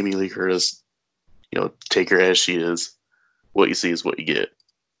Jamie Lee Curtis. Take her as she is. What you see is what you get.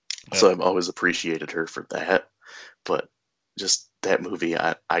 Yeah. So I've always appreciated her for that. But just that movie,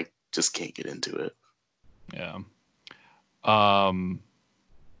 I just can't get into it. Yeah. Other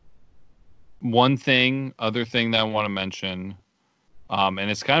thing that I want to mention, and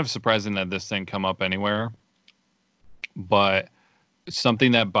it's kind of surprising that this didn't come up anywhere, but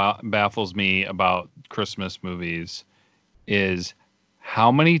something that baffles me about Christmas movies is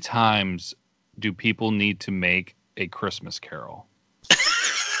how many times do people need to make a Christmas Carol?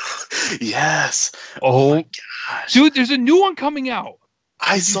 Yes. Oh my gosh. Dude, there's a new one coming out.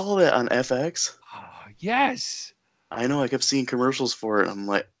 I saw that on FX. Yes. I know. I kept seeing commercials for it. I'm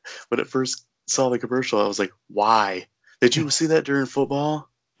like, when it first saw the commercial, I was like, why? Did you see that during football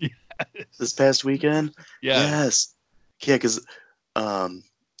Yes. this past weekend? Yes. Yeah, because I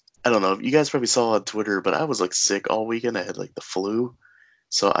don't know. You guys probably saw on Twitter, but I was like sick all weekend. I had like the flu.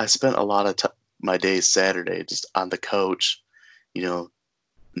 So I spent a lot of my day Saturday just on the couch, you know,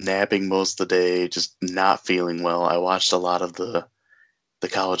 napping most of the day, just not feeling well. I watched a lot of the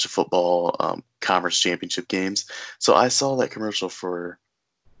college football conference championship games. So I saw that commercial for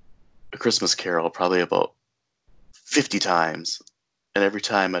A Christmas Carol probably about 50 times. And every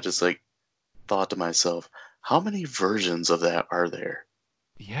time I just like thought to myself, how many versions of that are there?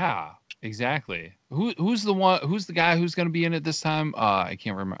 Yeah, exactly. Who's the one? Who's the guy who's going to be in it this time? I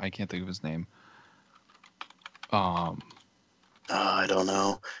can't remember. I can't think of his name. I don't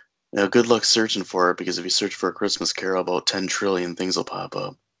know. Good luck searching for it because if you search for A Christmas Carol, about 10 trillion things will pop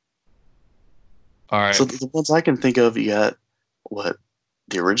up. All right. So the ones I can think of, you got what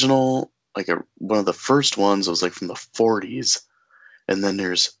the original, like one of the first ones was like from the 40s, and then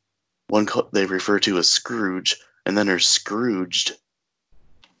there's one they refer to as Scrooge, and then there's Scrooged,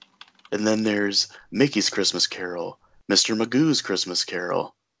 and then there's Mickey's Christmas Carol, Mr. Magoo's Christmas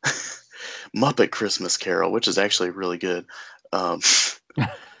Carol, Muppet Christmas Carol, which is actually really good. I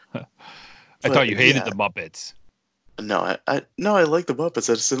thought you hated the Muppets. No, I like the Muppets.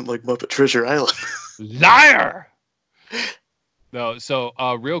 I just didn't like Muppet Treasure Island. Liar. No, so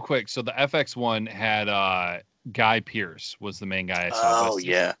real quick, so the FX one had Guy Pearce was the main guy I saw. Oh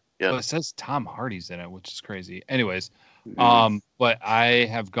yeah, But yeah. it says Tom Hardy's in it, which is crazy. Anyways, Mm. but I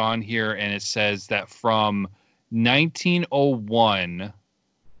have gone here and it says that from 1901,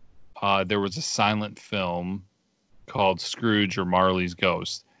 there was a silent film called Scrooge or Marley's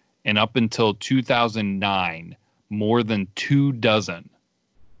Ghost, and up until 2009, more than 24.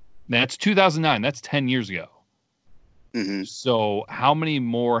 That's 2009. That's 10 years ago. Mm-hmm. So how many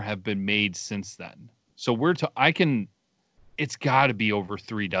more have been made since then? So it's got to be over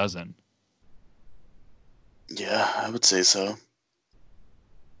 36. Yeah, I would say so.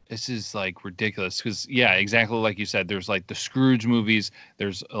 This is like ridiculous because yeah, exactly like you said. There's like the Scrooge movies.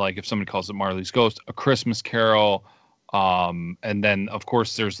 There's like if somebody calls it Marley's Ghost, A Christmas Carol, and then of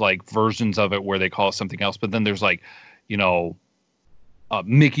course there's like versions of it where they call it something else. But then there's like,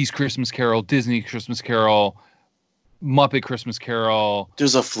 Mickey's Christmas Carol, Disney Christmas Carol, Muppet Christmas Carol.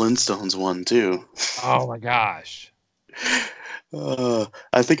 There's a Flintstones one too. Oh my gosh.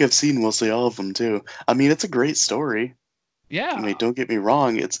 I think I've seen mostly all of them too. I mean, it's a great story. Yeah. I mean, don't get me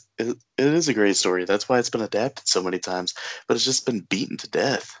wrong. It is a great story. That's why it's been adapted so many times, but it's just been beaten to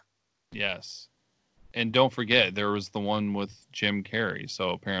death. Yes. And don't forget, there was the one with Jim Carrey. So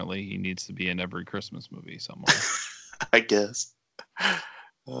apparently he needs to be in every Christmas movie somewhere. I guess.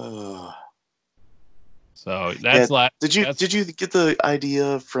 So that's Did you get the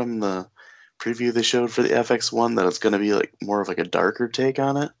idea from the preview they showed for the FX one that it's going to be like more of like a darker take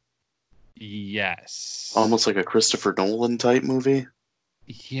on it? Yes. Almost like a Christopher Nolan type movie.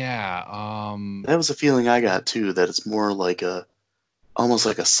 Yeah. That was a feeling I got too. That it's more like almost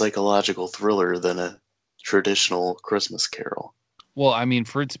like a psychological thriller than a traditional Christmas Carol. Well, I mean,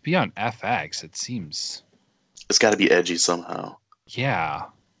 for it to be on FX, it seems It's got to be edgy somehow. Yeah.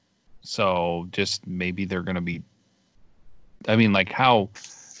 So just maybe they're gonna be. I mean, like how.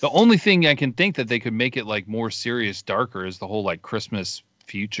 The only thing I can think that they could make it like more serious, darker, is the whole like Christmas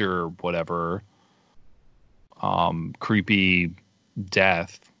future, whatever. Creepy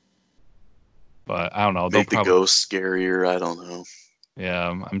death. But I don't know. They'll Make the probably. ghost scarier. I don't know. Yeah,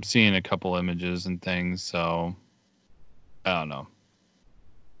 I'm seeing a couple images and things, so I don't know.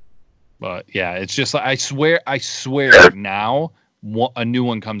 But yeah, it's just like I swear now a new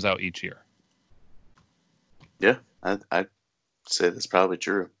one comes out each year. Yeah, I'd say that's probably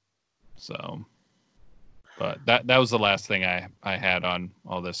true. So, but that was the last thing I had on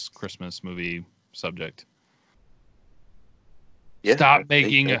all this Christmas movie subject. Yeah, Stop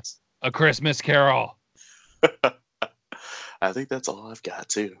making a Christmas Carol. I think that's all I've got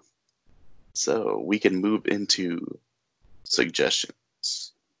too. So we can move into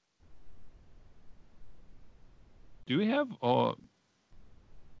suggestions. Do we have? Oh,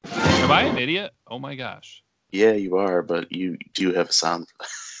 am I an idiot? Oh my gosh. Yeah, you are, but you do have a sound.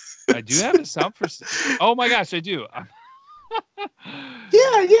 I do have a sound for. Oh my gosh, I do.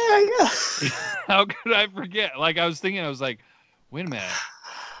 Yeah. How could I forget? Like I was thinking, I was like, wait a minute.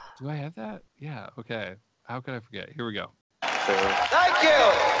 Do I have that? Yeah. Okay. How could I forget? Here we go. Thank you.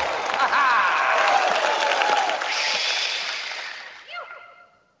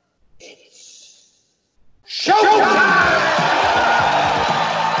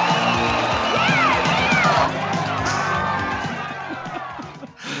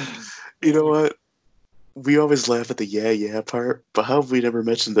 You know what? We always laugh at the yeah part, but how have we never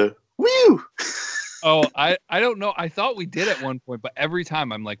mentioned the woo? Oh, I don't know. I thought we did at one point, but every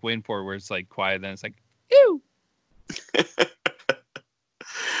time I'm like waiting for it where it's like quiet, then it's like ew.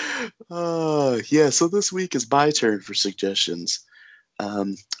 Yeah, so this week is my turn for suggestions.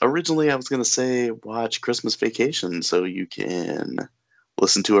 Originally, I was going to say watch Christmas Vacation so you can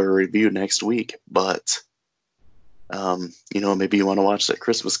listen to our review next week, but maybe you want to watch that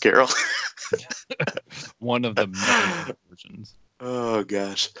Christmas Carol. One of the many versions. Oh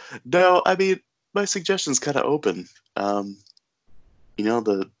gosh, no, I mean my suggestion's kind of open.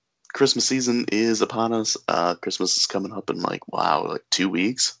 The Christmas season is upon us. Christmas is coming up in like 2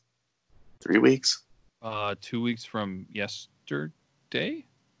 weeks, 3 weeks. 2 weeks from yesterday.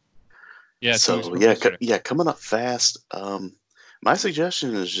 Yeah. So 2 weeks from yesterday. coming up fast. My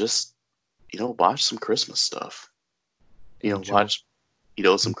suggestion is just watch some Christmas stuff. Enjoy. Watch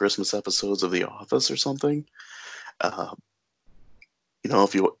some Christmas episodes of The Office or something.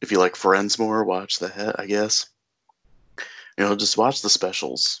 If you like Friends more, watch that, I guess. Just watch the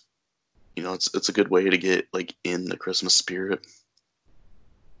specials. It's a good way to get like in the Christmas spirit.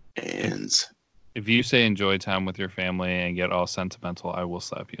 And if you say enjoy time with your family and get all sentimental, I will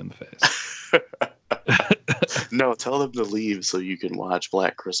slap you in the face. No, tell them to leave so you can watch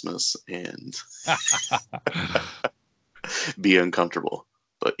Black Christmas and be uncomfortable.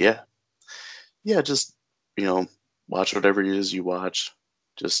 But yeah, just watch whatever it is you watch.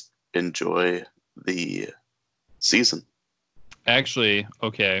 Just enjoy the season. Actually,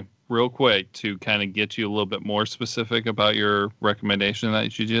 okay, real quick to kind of get you a little bit more specific about your recommendation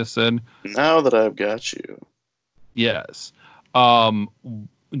that you just said. Now that I've got you. Yes.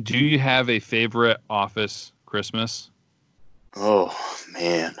 Do you have a favorite Office Christmas? Oh,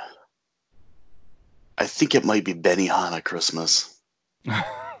 man. I think it might be Benihana Christmas.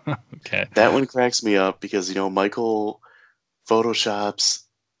 Okay. That one cracks me up because, Michael photoshops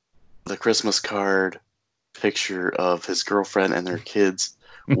the Christmas card picture of his girlfriend and their kids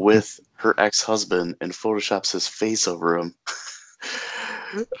with her ex-husband and photoshops his face over him,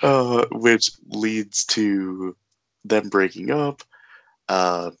 which leads to them breaking up.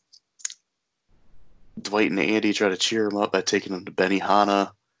 Dwight and Andy try to cheer him up by taking him to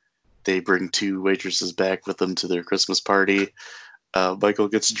Benihana. They bring 2 waitresses back with them to their Christmas party. Michael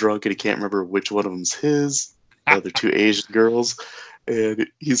gets drunk and he can't remember which one of them's his. The other 2 Asian girls. And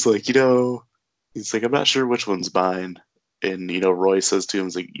he's like, I'm not sure which one's mine. And, Roy says to him,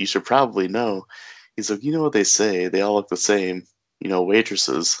 he's like, you should probably know. He's like, you know what they say? They all look the same,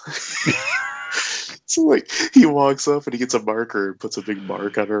 waitresses. So, like, he walks up and he gets a marker and puts a big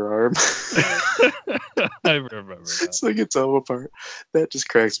mark on her arm. I remember that. So he gets them apart. That just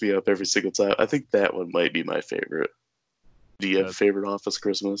cracks me up every single time. I think that one might be my favorite. Do you have a favorite Office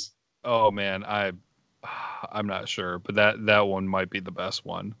Christmas? Oh, man, I'm not sure, but that one might be the best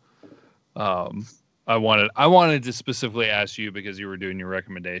one. I wanted to specifically ask you because you were doing your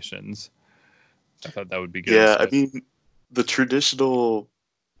recommendations. I thought that would be good. Yeah, I mean, the traditional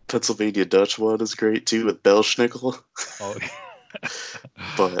Pennsylvania Dutch one is great too with Belschnickel. Oh,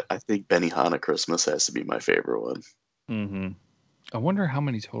 But I think Benihana Christmas has to be my favorite one. Mm-hmm. I wonder how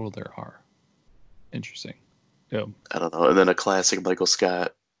many total there are. Interesting. Yeah. I don't know. And then a classic Michael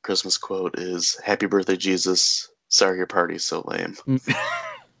Scott Christmas quote is "Happy birthday, Jesus. Sorry your party's so lame."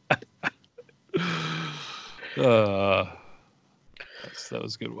 uh, that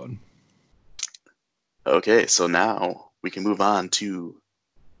was a good one. Okay, so now we can move on to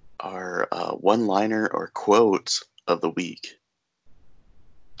our one-liner or quote of the week.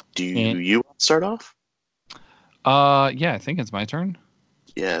 Do you want to start off? Yeah, I think it's my turn.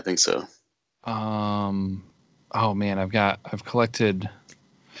 Yeah, I think so. Oh man, I've collected.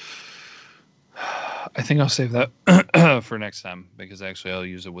 I think I'll save that for next time because actually I'll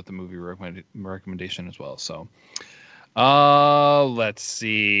use it with the movie recommendation as well. So, let's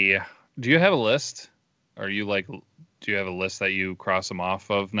see. Do you have a list? Are you like? Do you have a list that you cross them off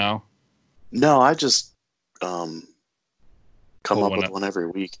of now? No, I just come Pull up one with up. one every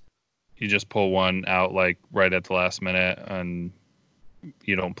week. You just pull one out like right at the last minute, and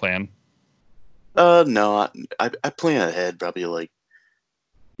you don't plan. No, I plan ahead probably like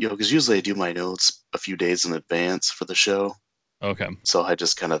because usually I do my notes a few days in advance for the show. Okay. So I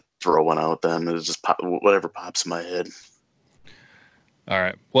just kind of throw one out then, and it just whatever pops in my head. All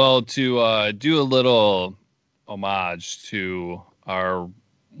right. Well, to do a little homage to our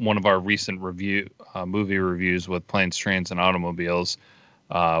one of our recent movie reviews with Planes, Trains, and Automobiles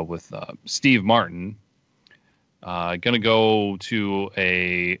with Steve Martin. Gonna go to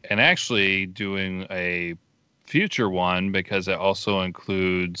and actually doing a future one because it also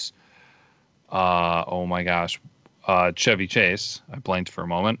includes oh my gosh, Chevy Chase. I blanked for a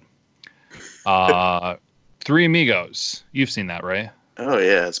moment. Three Amigos. You've seen that, right? Oh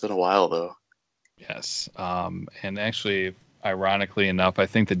yeah, it's been a while though. Yes. And actually, ironically enough, I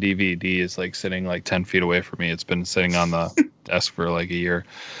think the DVD is like sitting like 10 feet away from me. It's been sitting on the desk for like a year.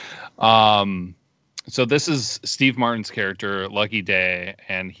 So this is Steve Martin's character, Lucky Day,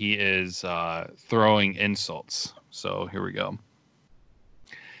 and he is throwing insults. So here we go.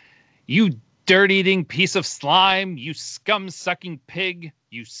 You dirt-eating piece of slime, you scum-sucking pig,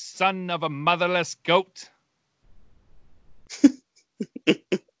 you son of a motherless goat.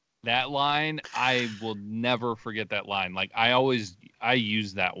 That line, I will never forget that line. Like I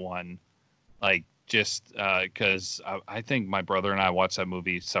use that one, like just because I think my brother and I watched that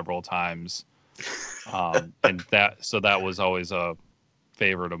movie several times, and that was always a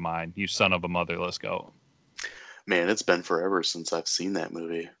favorite of mine. You son of a motherless goat. Man, it's been forever since I've seen that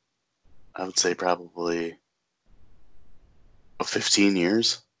movie. I would say probably 15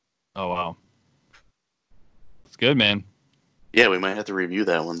 years. Oh wow, it's good, man. Yeah, we might have to review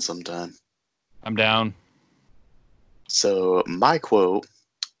that one sometime. I'm down. So my quote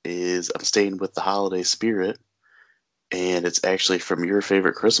is I'm staying with the holiday spirit, and it's actually from your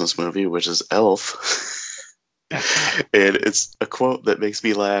favorite Christmas movie, which is Elf. And it's a quote that makes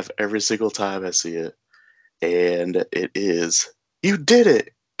me laugh every single time I see it. And it is, "You did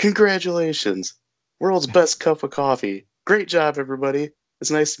it! Congratulations! World's best cup of coffee. Great job, everybody.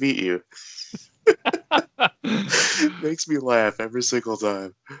 It's nice to meet you." Makes me laugh every single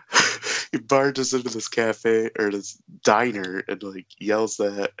time. He barges into this cafe or this diner and like yells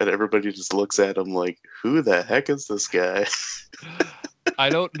that, and everybody just looks at him like, "Who the heck is this guy?" I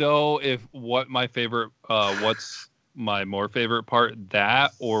don't know if what's my more favorite part,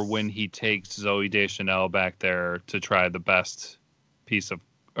 that or when he takes Zoe Deschanel back there to try the best the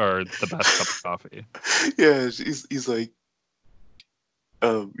best cup of coffee. Yeah, he's like,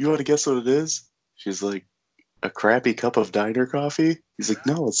 "You want to guess what it is?" She's like, "A crappy cup of diner coffee?" He's like,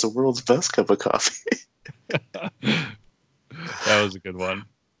 "No, it's the world's best cup of coffee." That was a good one.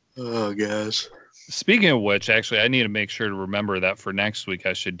 Oh gosh. Speaking of which, actually, I need to make sure to remember that for next week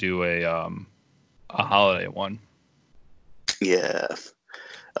I should do a holiday one. Yeah.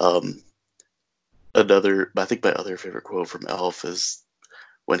 I think my other favorite quote from Elf is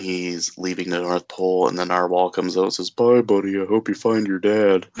when he's leaving the North Pole and then Narwhal comes out and says, "Bye, buddy. I hope you find your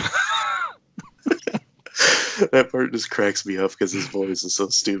dad." That part just cracks me up because his voice is so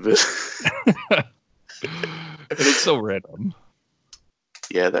stupid. It's so random.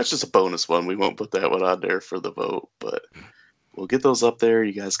 Yeah, that's just a bonus one. We won't put that one on there for the vote, but we'll get those up there.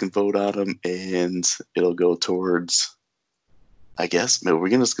 You guys can vote on them, and it'll go towards, I guess, maybe we're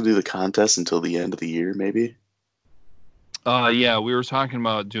going to do the contest until the end of the year, maybe. Yeah, we were talking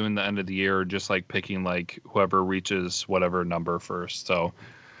about doing the end of the year, just like picking like whoever reaches whatever number first. So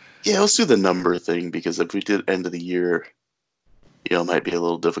Yeah, let's do the number thing because if we did end of the year, it might be a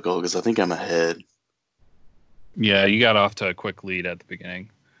little difficult because I think I'm ahead. yeah, you got off to a quick lead at the beginning.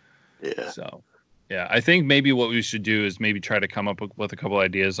 Yeah. So Yeah, I think maybe what we should do is maybe try to come up with a couple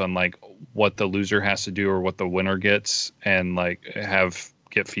ideas on like what the loser has to do or what the winner gets, and like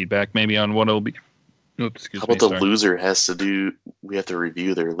get feedback maybe on what it'll be. Oops, excuse How me. about the Sorry. loser has to do? We have to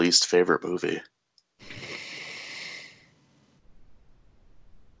review their least favorite movie.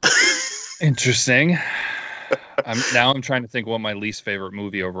 Interesting. I'm trying to think what my least favorite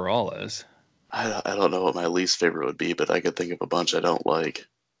movie overall is. I don't know what my least favorite would be, but I could think of a bunch I don't like.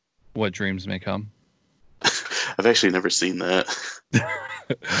 What Dreams May Come. I've actually never seen that.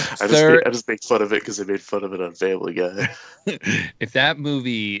 Sir, I just make fun of it because they made fun of it on Family Guy. if that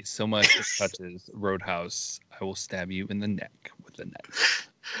movie so much as touches Roadhouse, I will stab you in the neck with a knife.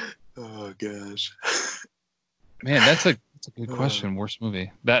 Oh gosh, Man, that's a good question. Worst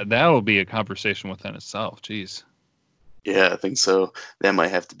movie. That'll be a conversation within itself. Jeez. Yeah, I think so. That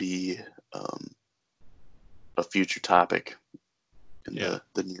might have to be a future topic in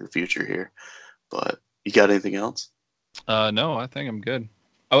the near future here. But you got anything else? No, I think I'm good.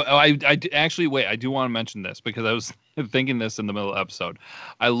 I actually wait. I do want to mention this because I was thinking this in the middle of the episode.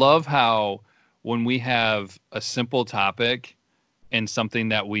 I love how when we have a simple topic and something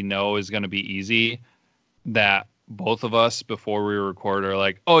that we know is going to be easy, that both of us before we record are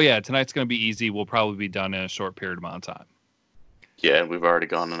like, "Oh yeah, tonight's going to be easy. We'll probably be done in a short period amount of time." Yeah, and we've already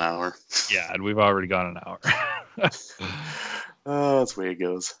gone an hour. Yeah, and we've already gone an hour. Oh, that's the way it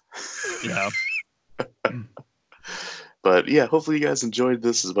goes. Yeah. But yeah, hopefully you guys enjoyed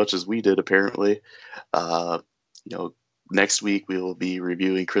this as much as we did. Apparently, next week we will be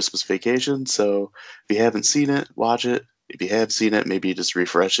reviewing Christmas Vacation. So if you haven't seen it, watch it. If you have seen it, maybe just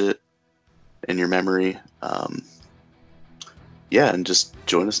refresh it in your memory. Yeah, and just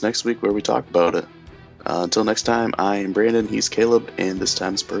join us next week where we talk about it. Until next time, I am Brandon. He's Caleb, and this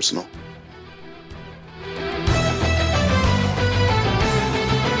time is personal.